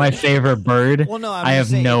favorite bird? My favorite bird? Well, no, I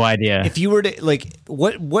have no idea. If you were to like,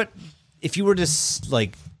 what if you were to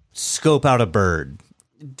like scope out a bird?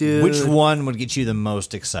 Dude. Which one would get you the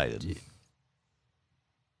most excited?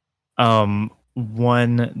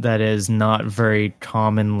 One that is not very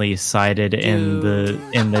commonly sighted in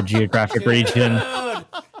the geographic region,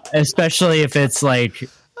 especially if it's like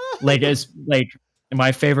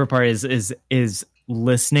my favorite part is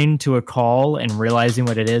listening to a call and realizing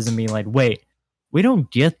what it is and being like, wait, we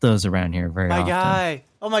don't get those around here very often. My guy.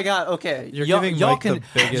 Oh my God. Okay. You're giving Mike the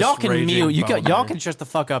biggest y'all can raging mute. boner. Y'all can shut the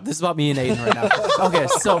fuck up. This is about me and Aiden right now. Okay.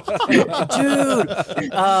 So,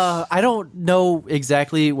 dude, I don't know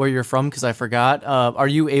exactly where you're from because I forgot. Are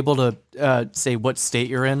you able to say what state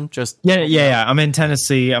you're in? Just yeah. I'm in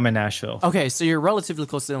Tennessee. I'm in Nashville. Okay. So you're relatively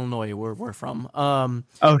close to Illinois, where we're from.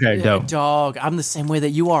 Okay. Dope. Dog. I'm the same way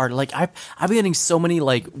that you are. Like I've been getting so many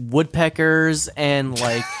like woodpeckers and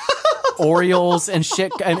like Orioles and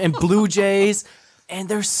shit and blue jays. And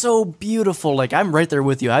they're so beautiful. Like, I'm right there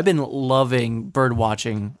with you. I've been loving bird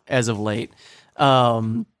watching as of late. Do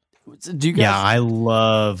you guys? Yeah, I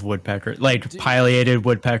love woodpeckers. Like, pileated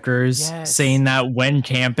woodpeckers. Yes. Saying that when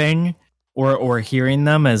camping, or hearing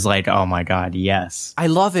them is like, oh my god, yes. I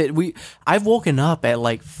love it. I've woken up at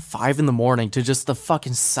like 5 a.m. to just the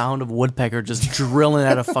fucking sound of woodpecker just drilling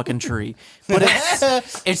at a fucking tree. But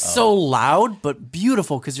it's so loud but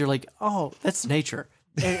beautiful because you're like, oh, that's nature.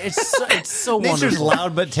 It's so Nature's wonderful.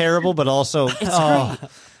 loud but terrible, but also It's great.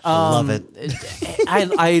 love it.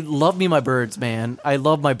 I love me my birds, man. I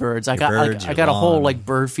love my birds. I got birds, I your got a whole lawn. like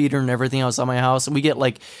bird feeder and everything else on my house, and we get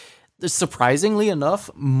like, surprisingly enough,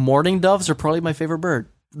 mourning doves are probably my favorite bird.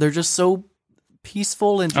 They're just so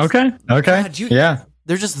peaceful and just, Okay. Yeah.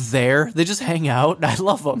 they're just there. They just hang out. And I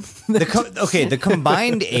love them. The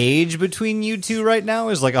combined age between you two right now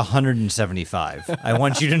is like 175. I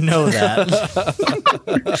want you to know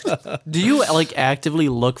that. Do you like actively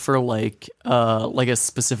look for like a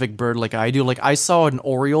specific bird like I do? Like I saw an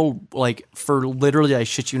oriole like for literally, I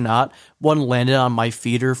shit you not, one landed on my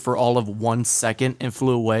feeder for all of 1 second and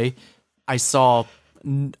flew away. I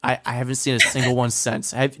haven't seen a single one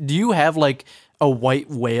since. Do you have like a white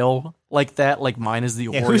whale like that? Like mine is the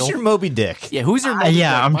Yeah, oriole. who's your Moby Dick? Yeah, who's your?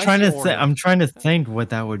 Yeah, I'm Mine's trying the to oriole. I'm trying to think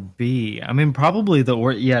what that would be. I mean, probably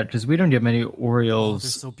because we don't get many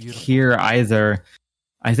Orioles so beautiful. here either.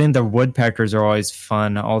 I think the woodpeckers are always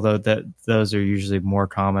fun, although those are usually more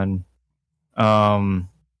common.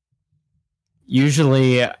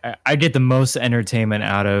 Usually, I get the most entertainment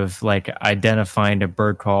out of like identifying a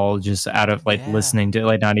bird call, just out of like Yeah. listening to,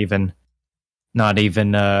 like not even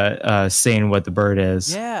saying what the bird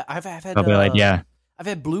is. Yeah, I've had. I'll be like, yeah. I've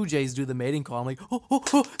had blue jays do the mating call. I'm like,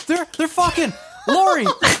 oh, they're fucking. Lori,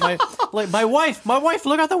 my wife,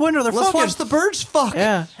 look out the window. They're Let's fucking. watch the birds fuck.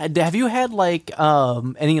 Yeah. Have you had like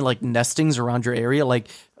any like nestings around your area? Like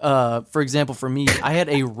for example, for me, I had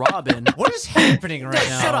a robin. What is happening right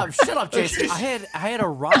now? Shut up, Jason. I had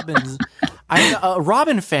a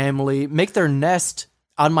robin family make their nest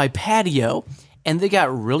on my patio, and they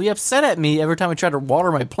got really upset at me every time I tried to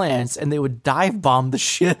water my plants, and they would dive bomb the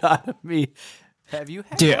shit out of me. Have you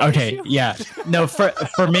had Dude, that okay, issue? yeah. No, for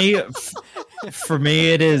me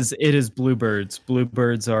it is bluebirds.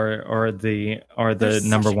 Bluebirds are the They're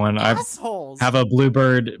number such one. I assholes. have a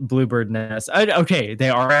bluebird nest. Okay, they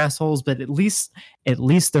are assholes, but at least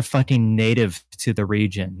they're fucking native to the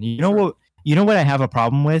region. You know what I have a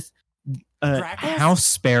problem with? Grackles?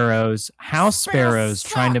 House sparrows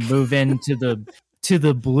trying to fuck. move into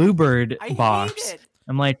the bluebird I hate box. it.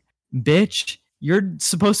 I'm like, bitch, you're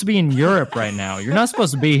supposed to be in Europe right now. You're not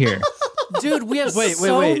supposed to be here. Dude, we have Wait,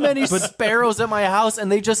 so many but- sparrows at my house, and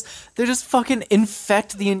they just fucking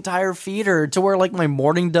infect the entire feeder to where like my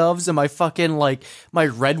mourning doves and my fucking like my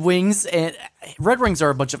red wings are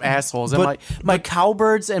a bunch of assholes, and But- my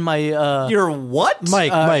cowbirds and my You're what?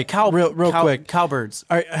 Mike, real quick. cowbirds.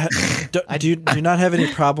 Do you not have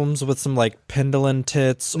any problems with some like pendulum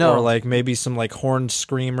tits No. or like maybe some like horned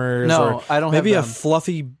screamers? No, or I don't have maybe a them.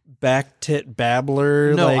 fluffy back tit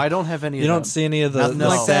babbler. No, like, I don't have any. You of don't them. see any of the, Nothing the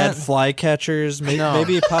like sad that? flycatchers. Maybe, No.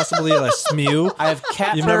 maybe possibly a smew. I have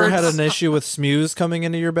catbirds. You've never had an issue with smews coming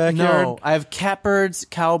into your backyard? No, I have catbirds,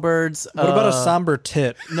 cowbirds. What about a somber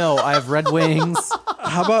tit? No, I have red wings.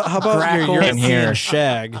 How about your Grackles. European Here.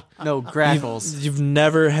 shag? No, grackles. You've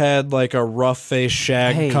never had like a rough face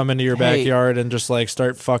shag Hey, come into your hey. backyard and just like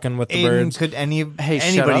start fucking with the Aiden, birds. could Hey, shut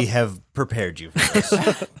anybody up. have prepared you for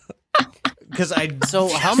this? Because I So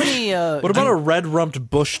how many? What about a red-rumped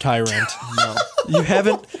bush tyrant? No. You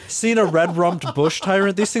haven't seen a red-rumped bush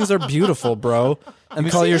tyrant? These things are beautiful, bro.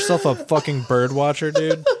 You call yourself a fucking bird watcher,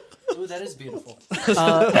 dude? Ooh, that is beautiful.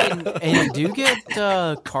 And do you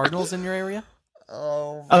get cardinals in your area?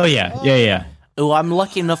 Oh yeah. Oh, I'm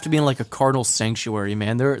lucky enough to be in like a cardinal sanctuary,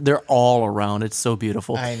 man. They're all around. It's so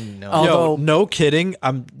beautiful. I know. Although, no kidding.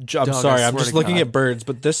 I'm I sorry. I'm swear just to looking God. at birds,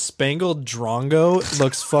 but this spangled drongo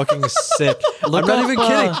looks fucking sick. I'm Look not up, even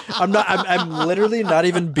kidding. I'm literally not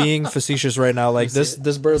even being facetious right now. Like this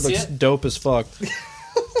bird looks it? dope as fuck.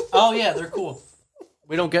 oh yeah, they're cool.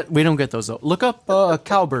 We don't get those though. Look up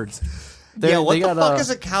cowbirds. Yeah, what they the got fuck is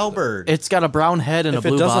a cowbird? It's got a brown head and If a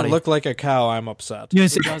blue it doesn't body. look like a cow, I'm upset. You know,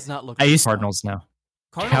 it does not look. I like use a cow. cardinals now.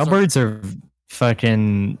 Cardinals are- Cowbirds are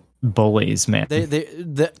fucking bullies, man.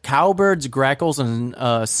 the cowbirds, grackles, and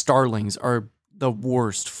starlings are the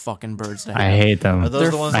worst fucking birds to have. I hate them. Are those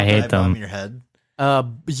they're- the ones I that hate dive bomb them. your head?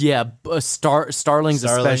 Starlings Starlings?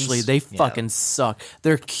 especially, they Yeah. fucking suck.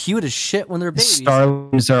 They're cute as shit when they're babies.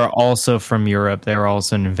 Starlings are also from Europe. They're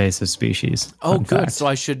also an invasive species. Oh, Fun good. fact. So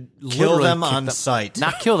I should Kill literally them kick on sight.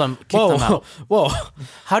 Not kill them. Kick Whoa, them out. whoa!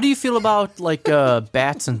 How do you feel about like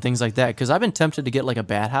bats and things like that? Because I've been tempted to get like a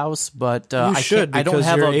bat house, but You I should can't, I don't because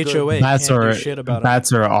have your a good- HOA Bats can't are do shit about it.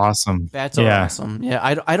 bats are awesome. Bats are yeah. awesome. Yeah,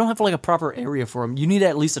 I don't have like a proper area for them. You need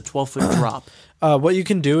at least a 12-foot drop. What you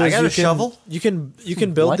can do is I got you a can, shovel? You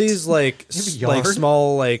can build What? these like You have a like yard?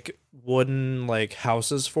 small like wooden like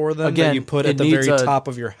houses for them that Again, you put it at the needs very a- top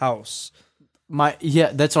of your house.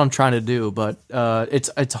 That's what I'm trying to do, but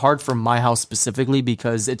it's hard for my house specifically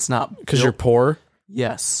because it's not Because you're built- poor.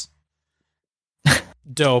 yes.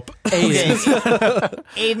 Dope. Okay.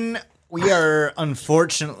 Aiden, we are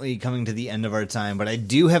unfortunately coming to the end of our time, but I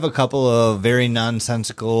do have a couple of very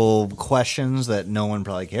nonsensical questions that no one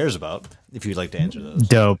probably cares about. If you'd like to answer those.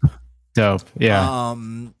 Dope. Yeah.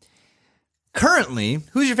 Currently,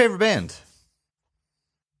 who's your favorite band?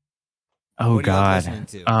 Oh what do you like God. listening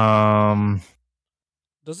to?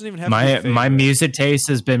 Doesn't even have to be My favorite. music taste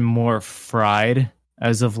has been more fried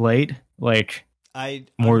as of late. Like I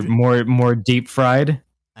more deep fried.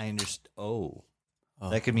 I understand. Oh,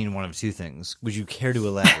 that could mean one of two things. Would you care to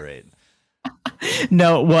elaborate?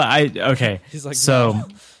 No, well, okay. He's like, so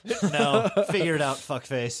No, figure it out,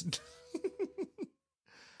 fuckface.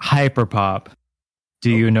 hyperpop. Do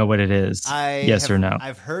you know what it is? Yes or no?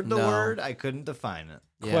 I've heard the No. word. I couldn't define it.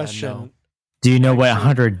 Yeah, question. no. Do you know what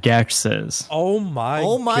 100 gex is? Oh my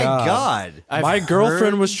Oh my god! My I've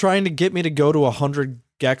girlfriend heard- was trying to get me to go to a 100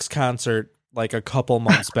 Gex concert like a couple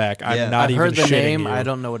months back. I'm Yeah. not I've even heard the shitting name. you. I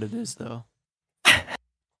don't know what it is though.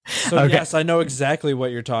 So Okay. yes, I know exactly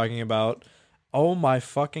what you're talking about. Oh my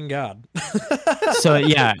fucking god. So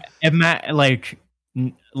yeah, like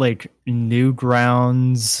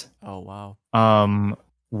Newgrounds, Oh wow.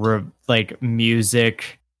 like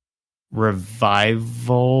music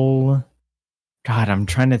revival. God, I'm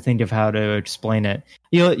trying to think of how to explain it.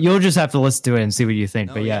 You'll just have to listen to it and see what you think.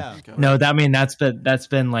 Oh, but yeah, Okay. no, that's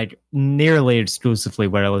been like nearly exclusively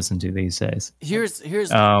what I listen to these days.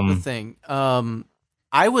 Here's Um, the thing.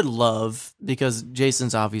 I would love because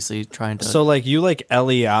Jason's obviously trying to. So like you like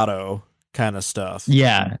Eliotto kind of stuff.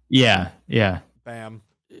 Yeah. Bam.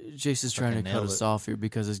 Jason's trying to Fucking cut nailed us it. off here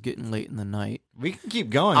because it's getting late in the night. We can keep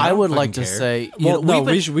going. I don't would fucking like to care. say, you Well, know, no,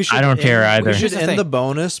 we've been- we should I don't care end, either. We should Here's the end thing. the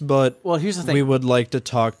bonus, but well, here's the thing. we would like to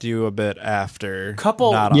talk to you a bit after.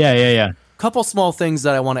 Couple- Not on- Yeah. Couple small things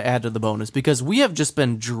that I want to add to the bonus because we have just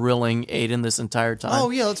been drilling Aiden this entire time. Oh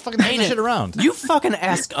yeah, let's fucking turn this Aiden, shit around. You fucking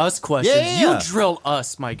ask us questions. Yeah. You drill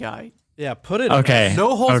us, my guy. Yeah, put it Okay.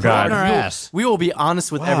 No holds Oh, God. barred. On our We will- ass. We will be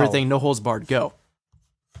honest with Wow. everything. No holds barred. Go.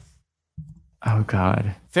 Oh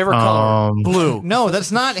God. Favorite color? Um, Blue. No,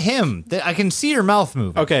 that's not him. I can see your mouth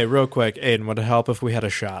moving. Okay, real quick, Aiden, would it help if we had a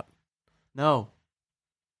shot? No.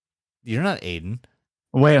 You're not Aiden.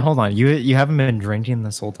 Wait, hold on. You haven't been drinking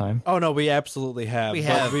this whole time? Oh no, we absolutely have. We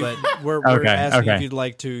have, but- we're Okay, asking if okay. you'd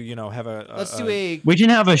like to, have a. Let's do a We can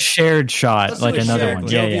have a shared shot, let's like do a another shared one.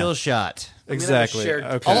 Yeah, jovial yeah. shot. exactly. shared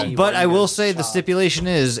Okay. Oh, tea. but I will Shot. say the stipulation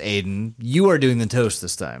is, Aiden, you are doing the toast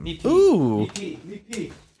this time. Ooh. Me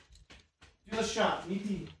pee. Do the shot. Me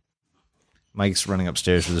pee. Mike's running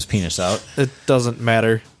upstairs with his penis out. It doesn't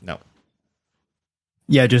matter. No.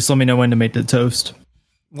 Yeah, just let me know when to make the toast.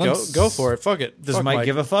 Go for it. Fuck it. Does Fuck Mike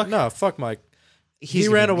give a fuck? No, fuck Mike. He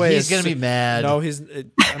ran away. He's gonna be mad. No,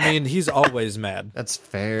 he's always mad. That's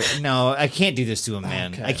fair. No, I can't do this to him,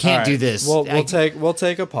 man. Okay. I can't All do right. this. We'll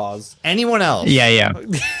take a pause. anyone else. Yeah.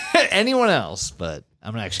 anyone else, but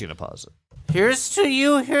I'm actually gonna pause it. Here's to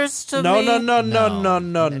you. Here's to No, me.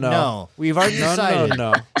 No, we've already No, decided.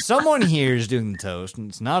 no. Someone here is doing the toast, and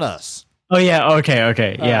it's not us. Oh yeah. Okay.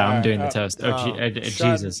 Yeah, I'm Alright, doing the toast.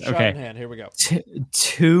 Jesus. Shot Okay. in hand. Here we go.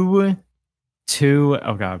 Two.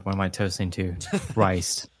 Oh God, what am I toasting to?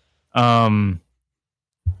 Christ.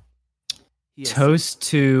 Toast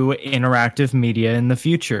to interactive media in the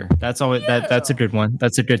future. That's always that's a good one.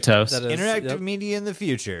 That's a good toast. That is- Interactive yep. media in the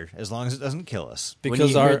future, as long as it doesn't kill us. When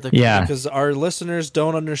because you our hear the- Yeah. because our listeners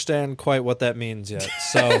don't understand quite what that means yet.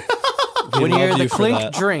 So we When you hear love the you for clink,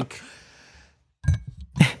 that. drink.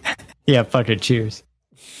 Yeah, fuck it. Cheers.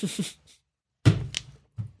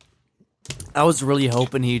 I was really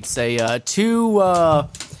hoping he'd say two, and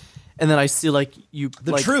then I see like you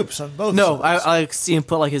The like, troops on both. No, sides. I see him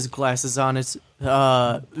put like his glasses on. It's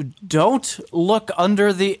don't look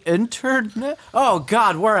under the internet. Oh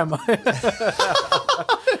God, where am I?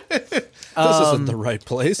 This isn't the right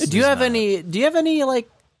place. do you have any like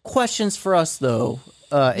questions for us though,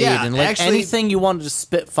 Yeah, Aiden? Like actually- anything you wanted to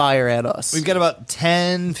spit fire at us? We've got about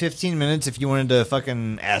 10, 15 minutes if you wanted to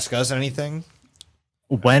fucking ask us anything.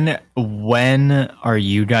 When are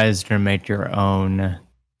you guys gonna make your own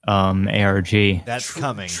ARG? That's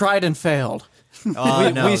coming. tried and failed. Oh,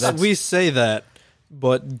 no, that's- we say that,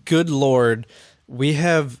 but good lord, we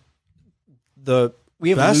have the We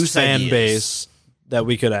have best loose fan ideas. base that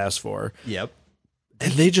we could ask for, Yep.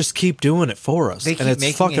 and they just keep doing it for us, They and keep it's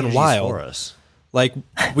making fucking energies wild. for us. Like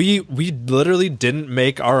we literally didn't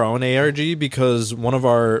make our own ARG because one of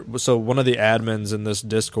the admins in this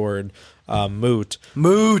Discord, Moot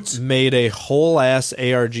made a whole ass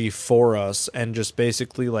ARG for us and just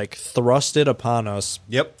basically like thrust it upon us.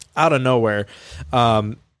 Yep. Out of nowhere.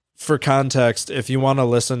 For context, if you want to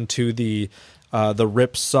listen to the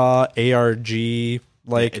Ripsaw ARG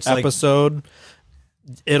episode,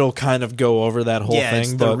 it'll kind of go over that whole thing.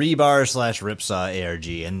 It's the Rebar / Ripsaw ARG,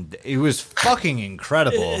 and it was fucking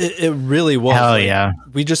incredible. It really was. Hell yeah.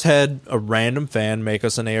 We just had a random fan make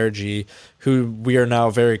us an ARG who we are now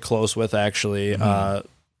very close with, actually. Shout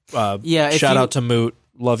out to Moot.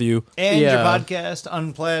 Love you. And your podcast,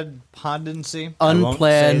 Unplanned Pondency.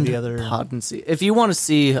 Unplanned the other... Pondency. If you want to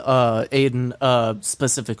see Aiden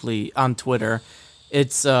specifically on Twitter,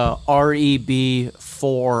 it's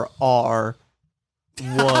REB4R.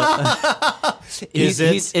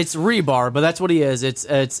 It's Rebar, but that's what he is.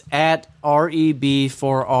 It's at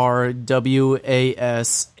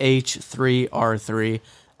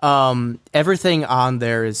REB4RWASH3R3. Everything on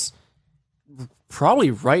there is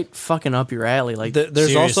probably right fucking up your alley. Like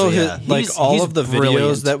there's also he's all of the brilliant.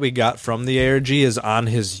 videos that we got from the ARG is on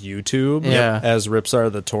his YouTube as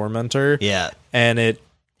Ripsar the Tormentor. Yeah. And if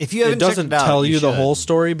you haven't doesn't checked it out, tell you the should. whole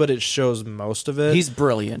story, but it shows most of it. He's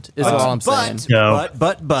brilliant, is all I'm saying.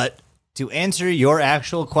 But to answer your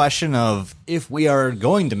actual question of if we are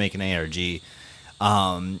going to make an ARG,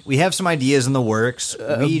 we have some ideas in the works.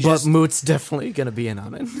 But Moot's definitely going to be in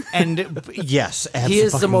on it. And yes, he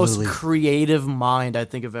is the most creative mind I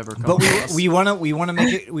think I've ever come across. we want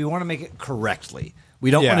to make it correctly. We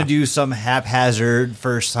don't want to do some haphazard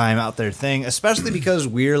first time out there thing, especially because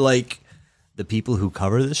we're like the people who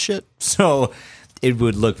cover this shit. So it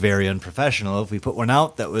would look very unprofessional if we put one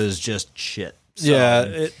out that was just shit.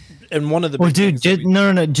 So, and one of the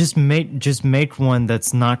just make one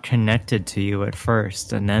that's not connected to you at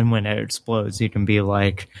first, and then when it explodes, you can be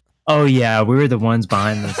like, "Oh yeah, we were the ones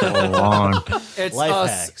behind this all along." It's Life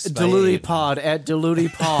us, hacks, DelutiPod at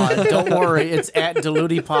DelutiPod. Don't worry, it's at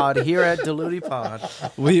DelutiPod here at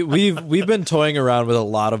DelutiPod. We've been toying around with a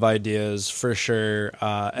lot of ideas for sure,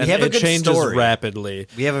 and it changes rapidly.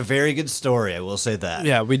 We have a very good story, I will say that.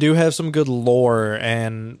 Yeah, we do have some good lore,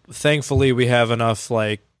 and thankfully we have enough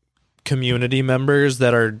like community members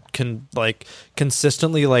that are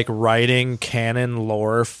consistently like writing canon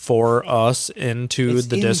lore for us into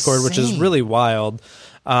the Discord, which is really wild.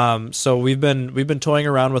 So we've been toying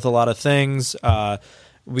around with a lot of things.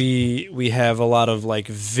 We have a lot of like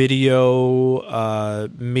video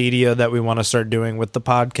media that we want to start doing with the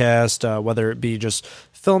podcast, whether it be just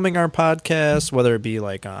filming our podcast, whether it be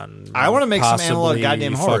like on I want to make some analog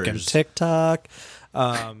goddamn fucking horrors. TikTok.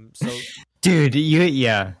 Dude,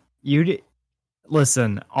 you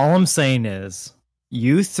listen, all I'm saying is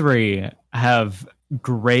you three have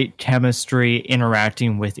great chemistry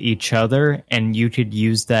interacting with each other, and you could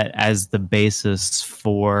use that as the basis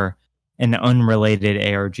for an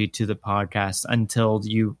unrelated ARG to the podcast until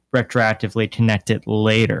you retroactively connect it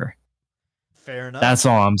later. Fair enough. That's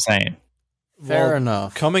all I'm saying. Fair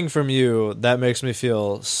enough. Coming from you, that makes me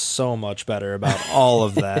feel so much better about all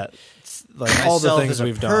of that. Like all the things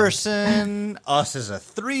we've done. Us as a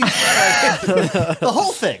threesome, the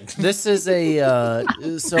whole thing. This is a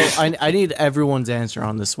so I need everyone's answer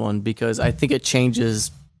on this one because I think it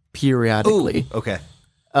changes periodically. Ooh, okay.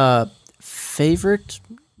 Favorite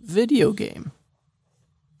video game?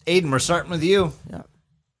 Aiden, we're starting with you. Yeah.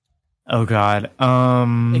 Oh God.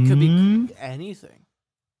 It could be anything.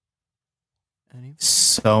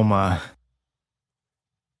 Soma.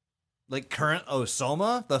 Like current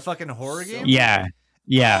Soma, the fucking horror game. Yeah.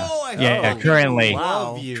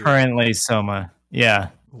 Currently Soma. Yeah.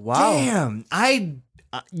 Wow. Damn,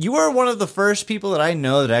 you are one of the first people that I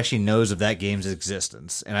know that actually knows of that game's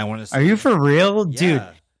existence, and I want to say, are you for real,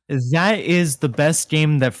 Yeah. dude? That is the best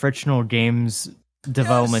game that Frictional Games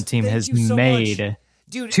development team thank has you so made much.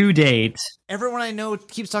 Dude, to date. everyone I know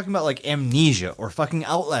keeps talking about like Amnesia or fucking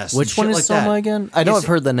Outlast. Which one is like Soma that. again? I know It's- I've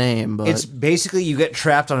heard the name, but It's basically you get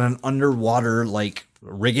trapped on an underwater like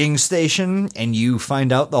rigging station, and you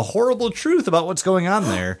find out the horrible truth about what's going on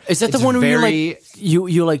there. is that the It's one where very,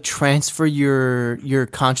 you like transfer your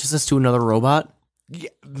consciousness to another robot?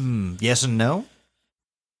 yes and no?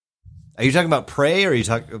 Are you talking about Prey, or are you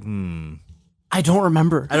talking? I don't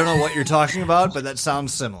remember. I don't know what you're talking about, but that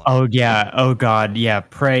sounds similar. Oh yeah. Oh God. Yeah.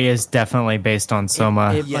 Prey is definitely based on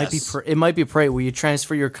Soma. It might be Prey, where you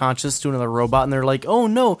transfer your conscious to another robot, and they're like, "Oh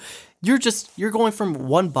no, you're going from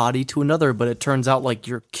one body to another," but it turns out like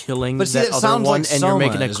you're killing But see, that it other sounds one, like and you're Soma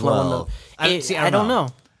making a as clone. well. I don't know.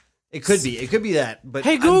 It could be that. But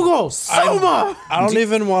Hey Google, Soma. I don't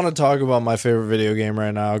even want to talk about my favorite video game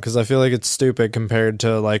right now because I feel like it's stupid compared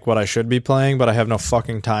to like what I should be playing, but I have no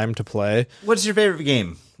fucking time to play. What's your favorite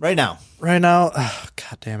game right now? Right now,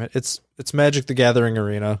 god damn it, it's Magic the Gathering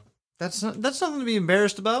Arena. That's nothing to be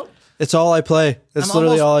embarrassed about. It's all I play. It's I'm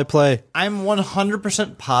literally almost- all I play. I'm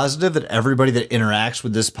 100% positive that everybody that interacts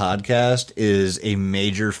with this podcast is a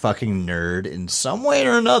major fucking nerd in some way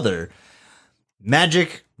or another.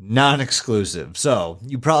 Magic, non-exclusive. So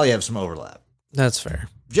you probably have some overlap. That's fair.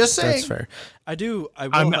 Just saying. That's fair. I will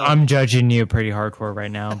I'm judging you pretty hardcore right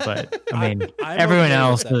now, but I mean, I'm everyone okay with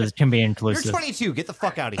else that. can be You're inclusive. 22. Get the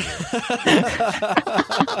fuck out of here.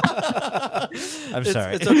 I'm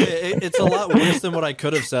sorry. It's okay. It's a lot worse than what I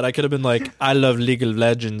could have said. I could have been like, I love League of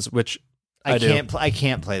Legends, which I do. I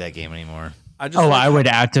can't play that game anymore. I just Oh, like- I would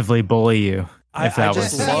actively bully you if that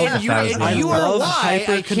just was. love- if that was and I the- you are love why I hyper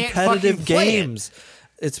can't competitive fucking play it. games.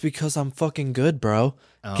 It's because I'm fucking good, bro.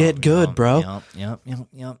 Get good, bro. Yep.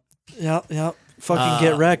 Yep. Fucking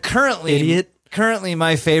get wrecked. Currently, idiot. Currently,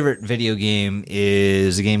 my favorite video game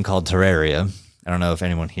is a game called Terraria. I don't know if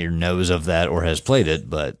anyone here knows of that or has played it,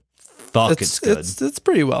 but fuck, it's good. It's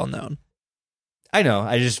pretty well known. I know.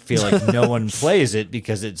 I just feel like no one plays it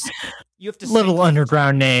because it's you have to little sink,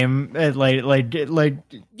 underground name, like you have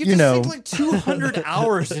you to know. sink like 200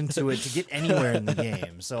 hours into it to get anywhere in the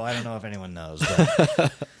game. So I don't know if anyone knows,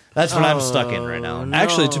 but that's what I'm stuck in right now. no.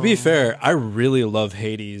 Actually, to be fair, I really love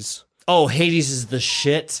Hades. Oh, Hades is the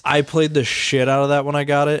shit. I played the shit out of that when I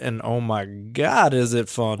got it, and oh my god, is it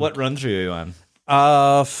fun? What run through are you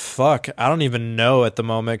on? Fuck. I don't even know at the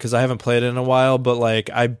moment because I haven't played it in a while. But like,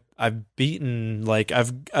 I've beaten like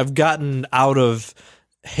I've gotten out of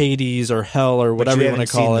Hades or hell or whatever But you you want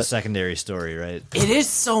to haven't call seen it. the secondary story, right? It is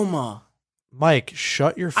Soma. Mike,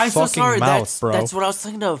 shut your I'm fucking so sorry. mouth, bro. That's what I was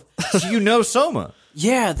thinking of. So you know Soma.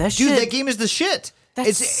 Yeah, that Dude, shit. that game is the shit. That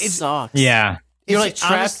Sucks. You're Yeah, It's- like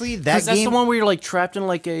trapped. honestly, that 'cause that's game- the one where you're like trapped in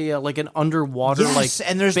like a like an underwater Yes, like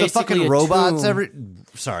and there's the basically fucking a robots. tomb.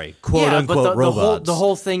 Sorry, quote yeah, unquote but the robots. the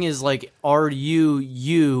whole thing is like, are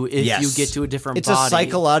you if Yes. you get to a different It's body? a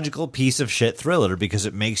psychological piece of shit thriller because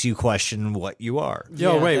it makes you question what you are.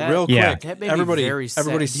 Yo, Yeah, wait, that- real Yeah. quick. That made me Everybody, very sad.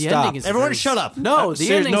 everybody, The stop. ending is Everyone very shut sad. up. No,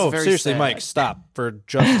 the ending is very seriously, sad. Mike, stop for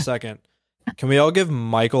just a second. Can we all give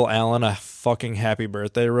Michael Allen a fucking happy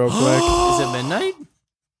birthday real quick? Is it midnight?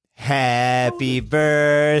 Happy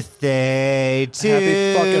birthday to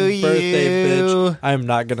Happy fucking birthday, you. bitch. I'm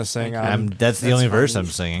not gonna sing. That's the only verse I'm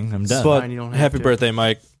singing. I'm done. But fine, you don't have happy to. birthday,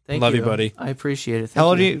 Mike. Thank Love you, buddy. I appreciate it. Thank How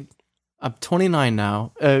old are you? I'm 29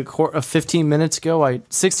 now. 15 minutes ago,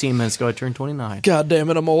 16 minutes ago, I turned 29. God damn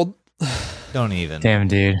it, I'm old. Don't even. damn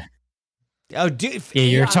dude. Oh, dude. Yeah,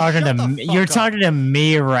 you're Elon, talking shut to the me, fuck you're up. talking to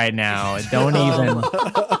me right now. Don't even.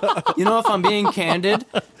 You know, if I'm being candid,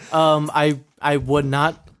 I would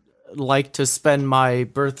not like to spend my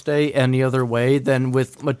birthday any other way than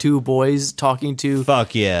with my two boys talking to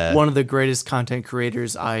Fuck yeah. one of the greatest content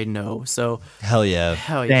creators I know. So Hell yeah.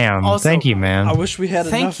 hell yeah. Damn. Also, Thank you, man. I wish we had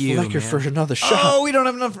Thank enough you, liquor man. for another shot. Oh, we don't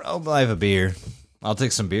have enough. Oh, I have a beer. I'll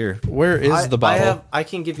take some beer. Where is the bottle? I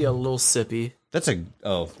can give you a little sippy. That's a.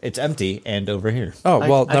 Oh, it's empty and over here. Oh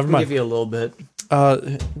well, I never can mind. give you a little bit.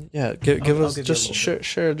 Yeah, give I'll us give you a just little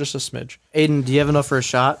share just a smidge. Aiden, do you have enough for a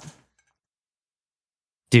shot?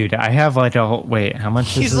 Dude, I have like a whole. Wait, how much?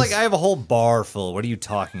 He's is like, this? I have a whole bar full. What are you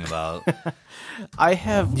talking about? I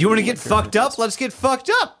have. You want to get fucked up? Let's get fucked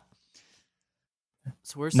up.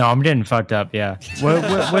 So where's No, I'm getting fucked up. Yeah.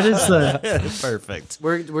 What is the? Perfect.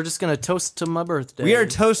 we're just gonna toast to my birthday. We are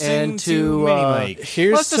toasting and to Mini Mike.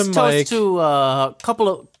 Here's let's just to toast Mike. to a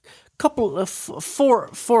couple of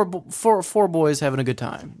four boys having a good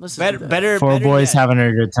time. Let's just do that. Better. Four better boys yet, having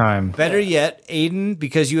a good time. Better yet, Aiden,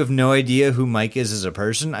 because you have no idea who Mike is as a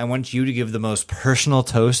person, I want you to give the most personal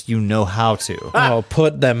toast you know how to. Oh,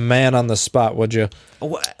 put that man on the spot, would you? All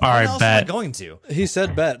right, else am I bet. going to? He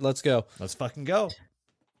said bet. Let's go. Let's fucking go.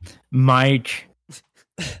 Mike,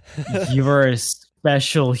 you are a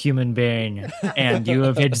special human being, and you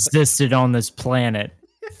have existed on this planet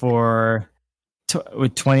for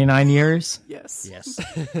 29 years. Yes. Yes.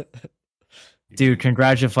 Dude,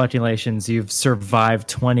 congratulations. You've survived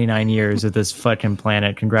 29 years of this fucking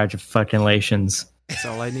planet. Congratulations. That's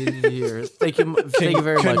all I needed to hear. Thank you. Thank you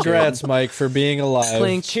very much. Congrats, Aiden. Mike, for being alive.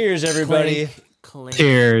 Clink. Cheers, everybody. Clink, clink.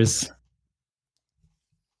 Cheers.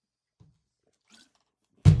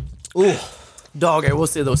 Ooh, dog. I will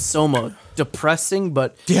say though, Soma, depressing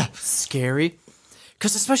but Yeah. scary.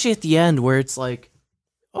 Because especially at the end where it's like,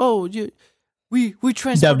 oh, we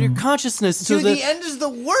transport The- your consciousness to Dude, the end is the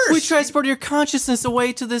worst. we transport your consciousness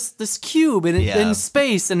away to this cube in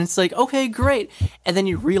space, and it's like, okay, great. And then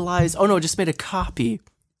you realize, oh no, it just made a copy.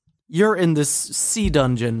 You're in this sea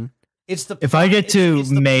dungeon. It's the If I get to it's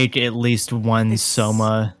the- make at least one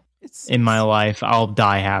soma in my life, I'll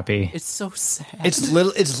die happy. It's so sad. It's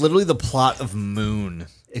literally the plot of Moon.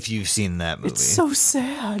 If you've seen that movie, It's so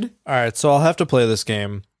sad. All right, so I'll have to play this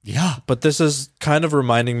game. yeah. But this is kind of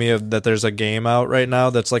reminding me of that there's a game out right now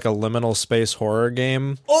that's like a liminal space horror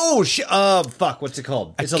game. Oh, fuck. What's it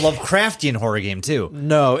called? It's a Lovecraftian horror game too.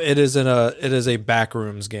 No, it is a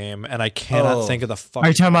backrooms game, and I cannot think of the fuck. Are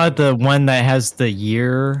you talking about the one that has the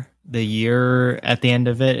year at the end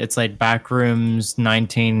of it? It's like Backrooms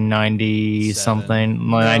 1990 something.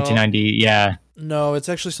 1990, yeah. No, it's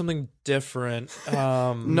actually something different.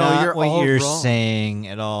 No, Not you're what all you're wrong. saying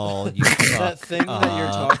at all. You That thing that you're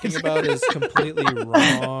talking about is completely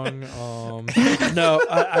wrong. No,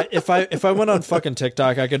 if I went on fucking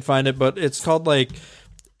TikTok, I could find it, but it's called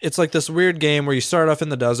it's like this weird game where you start off in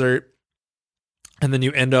the desert, and then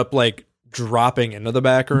you end up like dropping into the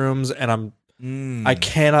back rooms, and I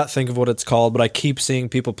cannot think of what it's called, but I keep seeing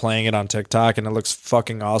people playing it on TikTok, and it looks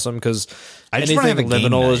fucking awesome because I just wanna anything have a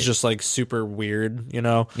game liminal is night. just like super weird, you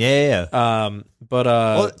know. yeah. Yeah.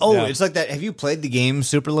 It's like that. Have you played the game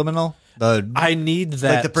Superliminal? I need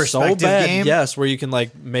that the so perspective bad. game? Yes, where you can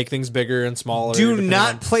like make things bigger and smaller. Do depending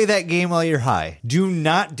not on- play that game while you're high. Do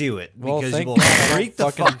not do it Well, because thank you will God I don't freak the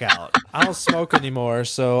fucking- fuck out. I don't smoke anymore,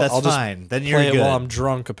 so That's I'll just fine. Then you're play it good. while I'm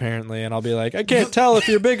drunk, apparently, and I'll be like, I can't tell if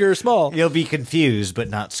you're big or small. You'll be confused but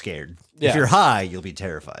not scared. Yeah. If you're high, you'll be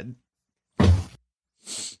terrified.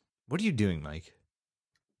 What are you doing, Mike?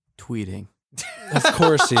 Tweeting. Of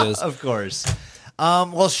course he is. Of course.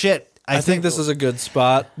 Well, shit. I think this is a good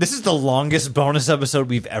spot. This is the longest bonus episode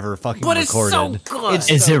we've ever fucking But it's recorded. so good.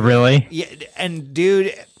 Is it really? Yeah, and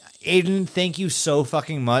dude, Aiden, thank you so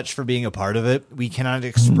fucking much for being a part of it. We cannot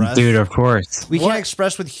express, Dude, of course. we can't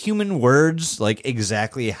express with human words like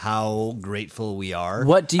exactly how grateful we are.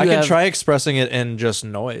 What do you I can have? try expressing it in just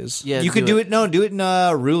noise. Yeah, you could do it. No, do it in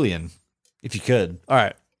Rulian, if you could. All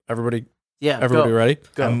right, everybody Yeah, go. Ready?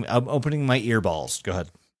 Go. I'm opening my earballs. Go ahead.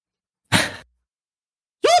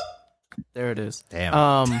 There it is. Damn.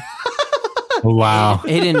 Wow.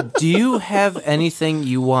 Aiden, do you have anything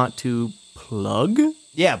you want to plug?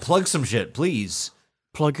 Yeah, plug some shit, please.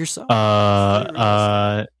 Plug yourself.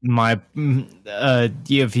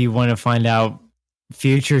 If you want to find out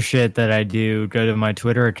future shit that I do, go to my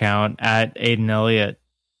Twitter account at Aiden Elliott.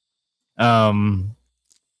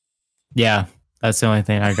 Yeah, that's the only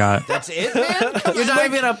thing I got. That's it, man. You're not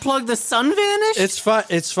even gonna plug the sun vanished? It's fine.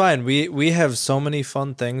 It's fine. We have so many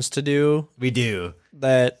fun things to do We do.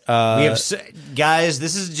 that We have guys.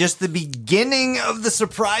 This is just the beginning of the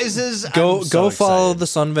surprises. go I'm so follow excited. the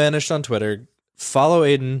Sun Vanished on Twitter. Follow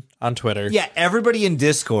Aiden on Twitter. Yeah, everybody in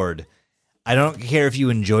Discord. I don't care if you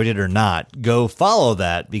enjoyed it or not. Go follow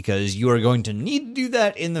that because you are going to need to do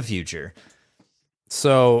that in the future.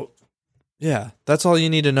 So, yeah, that's all you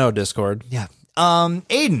need to know, Discord. Yeah.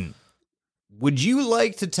 Aiden, would you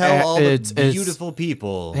like to tell all the it's- beautiful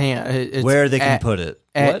people Hang on, it's where they can at- put it?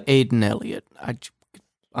 at What? Aiden Elliott.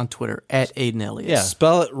 On Twitter at Aiden Elliott. Yeah,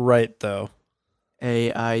 spell it right though.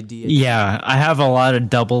 AID. Yeah, I have a lot of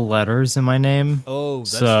double letters in my name. Oh,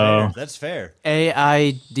 that's So- fair. That's fair.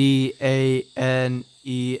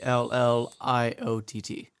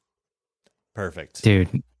 AIDANELLIOTT. Perfect.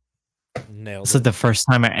 Dude, Nailed this is it. the first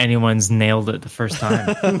time anyone's nailed it the first time.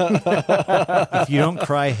 If you don't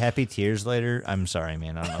cry happy tears later, I'm sorry,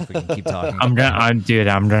 man. I don't know if we can keep talking. I'm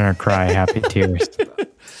gonna cry happy tears.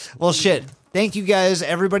 Well, shit. Thank you guys,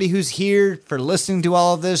 everybody who's here, for listening to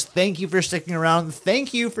all of this. Thank you for sticking around.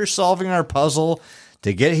 Thank you for solving our puzzle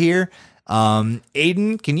to get here.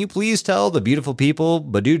 Aiden, can you please tell the beautiful people,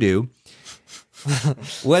 Badoo,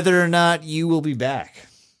 whether or not you will be back?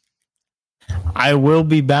 I will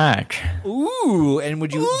be back. Ooh, and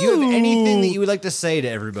do you have anything that you would like to say to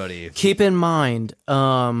everybody? Keep in mind,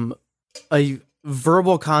 verbal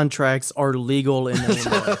contracts are legal in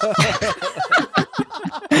Illinois.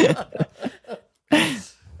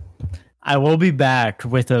 I will be back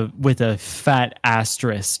with a fat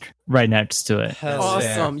asterisk right next to it.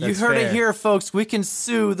 Awesome. You That's heard fair. it here, folks. We can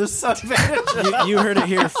sue the Sun Vanished. You heard it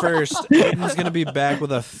here first. Aiden's gonna be back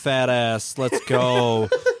with a fat ass. Let's go.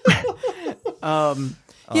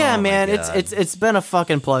 Yeah, my man, God. it's been a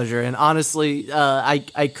fucking pleasure, and honestly,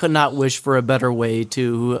 I could not wish for a better way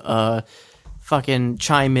to fucking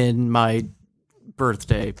chime in my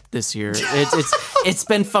birthday this year. It's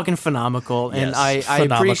been fucking phenomenal, and Yes, I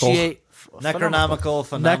appreciate Necronomical,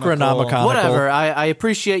 Necronomicon. Whatever. I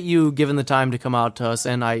appreciate you giving the time to come out to us,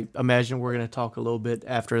 and I imagine we're going to talk a little bit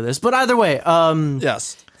after this. But either way,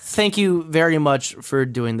 Yes. thank you very much for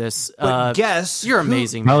doing this. But guess You're who-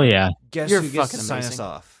 amazing. Man. Oh yeah. Guess You're who gets fucking to sign us amazing.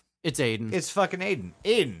 off? It's Aiden. It's fucking Aiden.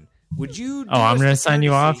 Aiden, would you? Oh, I'm gonna sign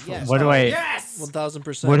you off. Yes. What do I? Yes.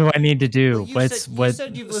 1000%. What do I need to do? You What's said, what? You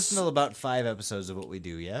said you've listened to about 5 episodes of what we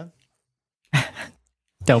do. Yeah.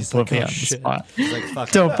 Don't put like, me oh, on the shit. spot. He's like,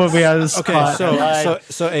 fuck. Don't put me on the Okay, spot.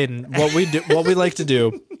 so Aiden, what we like to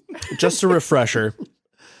do, just a refresher,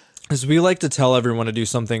 is we like to tell everyone to do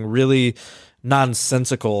something really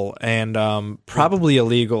nonsensical and probably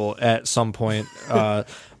illegal at some point.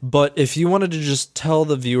 But if you wanted to just tell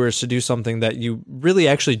the viewers to do something that you really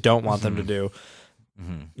actually don't want them to do,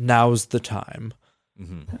 now's the time.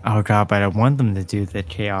 Oh god, but I want them to do the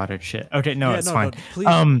chaotic shit. Okay, no, it's fine.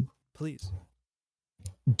 please, please.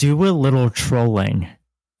 Do a little trolling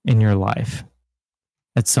in your life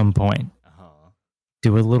at some point.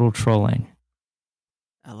 Do a little trolling.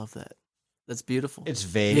 I love that. That's beautiful. It's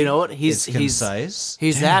vague. You know what? It's concise.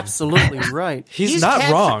 He's absolutely right. He's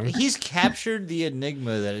not wrong. He's captured the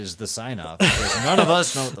enigma that is the sign off. Because none of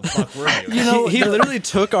us know what the fuck we're doing. You know, he literally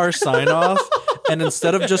took our sign off, and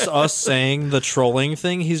instead of just us saying the trolling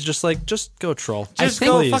thing, he's just like, just go troll. just I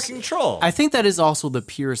go think- fucking troll. I think that is also the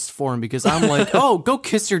purest form because I'm like, oh, go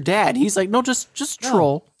kiss your dad. He's like, no, just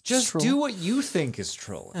troll. just troll. do what you think is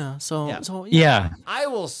trolling. Yeah. So Yeah. so Yeah, I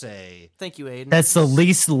will say, Thank you, Aiden. that's the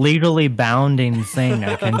least legally bounding thing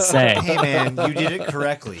I can say. hey man, you did it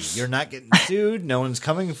correctly. You're not getting sued. No one's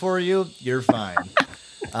coming for you. You're fine.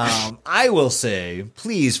 I will say,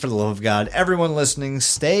 please, for the love of God, everyone listening,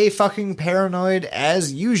 stay fucking paranoid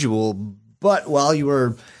as usual. But while you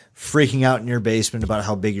are freaking out in your basement about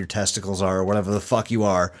how big your testicles are or whatever the fuck you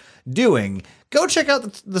are doing, go check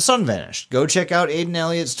out The Sun Vanished. Go check out Aiden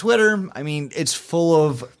Elliott's Twitter. I mean, it's full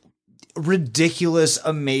of ridiculous,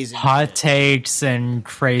 amazing Hot takes and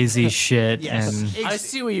crazy shit Yes. and I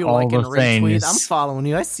see what you all like and the retweet. things. I'm following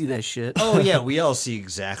you. I see that shit. Oh yeah, we all see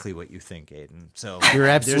exactly what you think, Aiden. So You're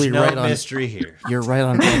absolutely there's no right on- mystery here. You're right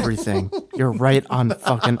on everything. You're right on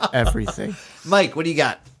fucking everything. Mike, what do you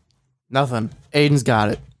got? Nothing. Aiden's got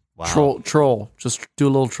it. Wow. Troll. Just do a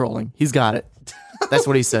little trolling. He's got it. That's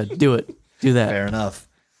what he said. Do it. Do that. Fair enough.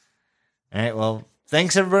 All right. Well,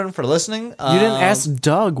 thanks everyone for listening. You didn't ask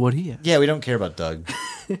Doug what he had. Yeah, we don't care about Doug.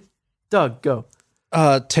 Doug, go.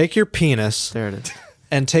 Take your penis There it is.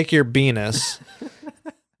 and take your penis,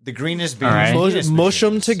 The greenest beer. All right. mush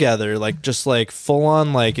them together, like just like full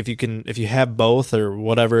on, like if you have both or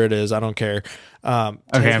whatever it is, I don't care.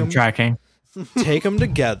 okay, I'm tracking. Take them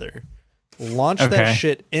together, launch that Okay.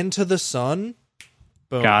 shit into the sun.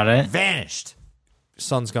 Boom. Got it. Vanished.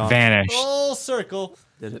 Sun's gone. Vanished. Full circle.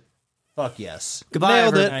 Did it. Fuck yes. Goodbye,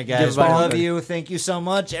 Nailed it. All right, guys. Goodbye, I love everybody. you. Thank you so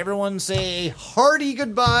much. Everyone say hearty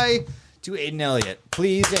goodbye to Aiden Elliott,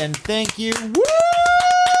 please, and thank you. Woo!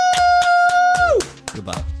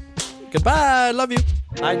 Goodbye. Goodbye. Love you.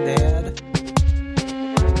 Hi, Dad.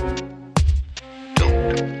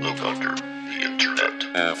 Don't look under the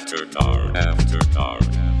internet. After dark.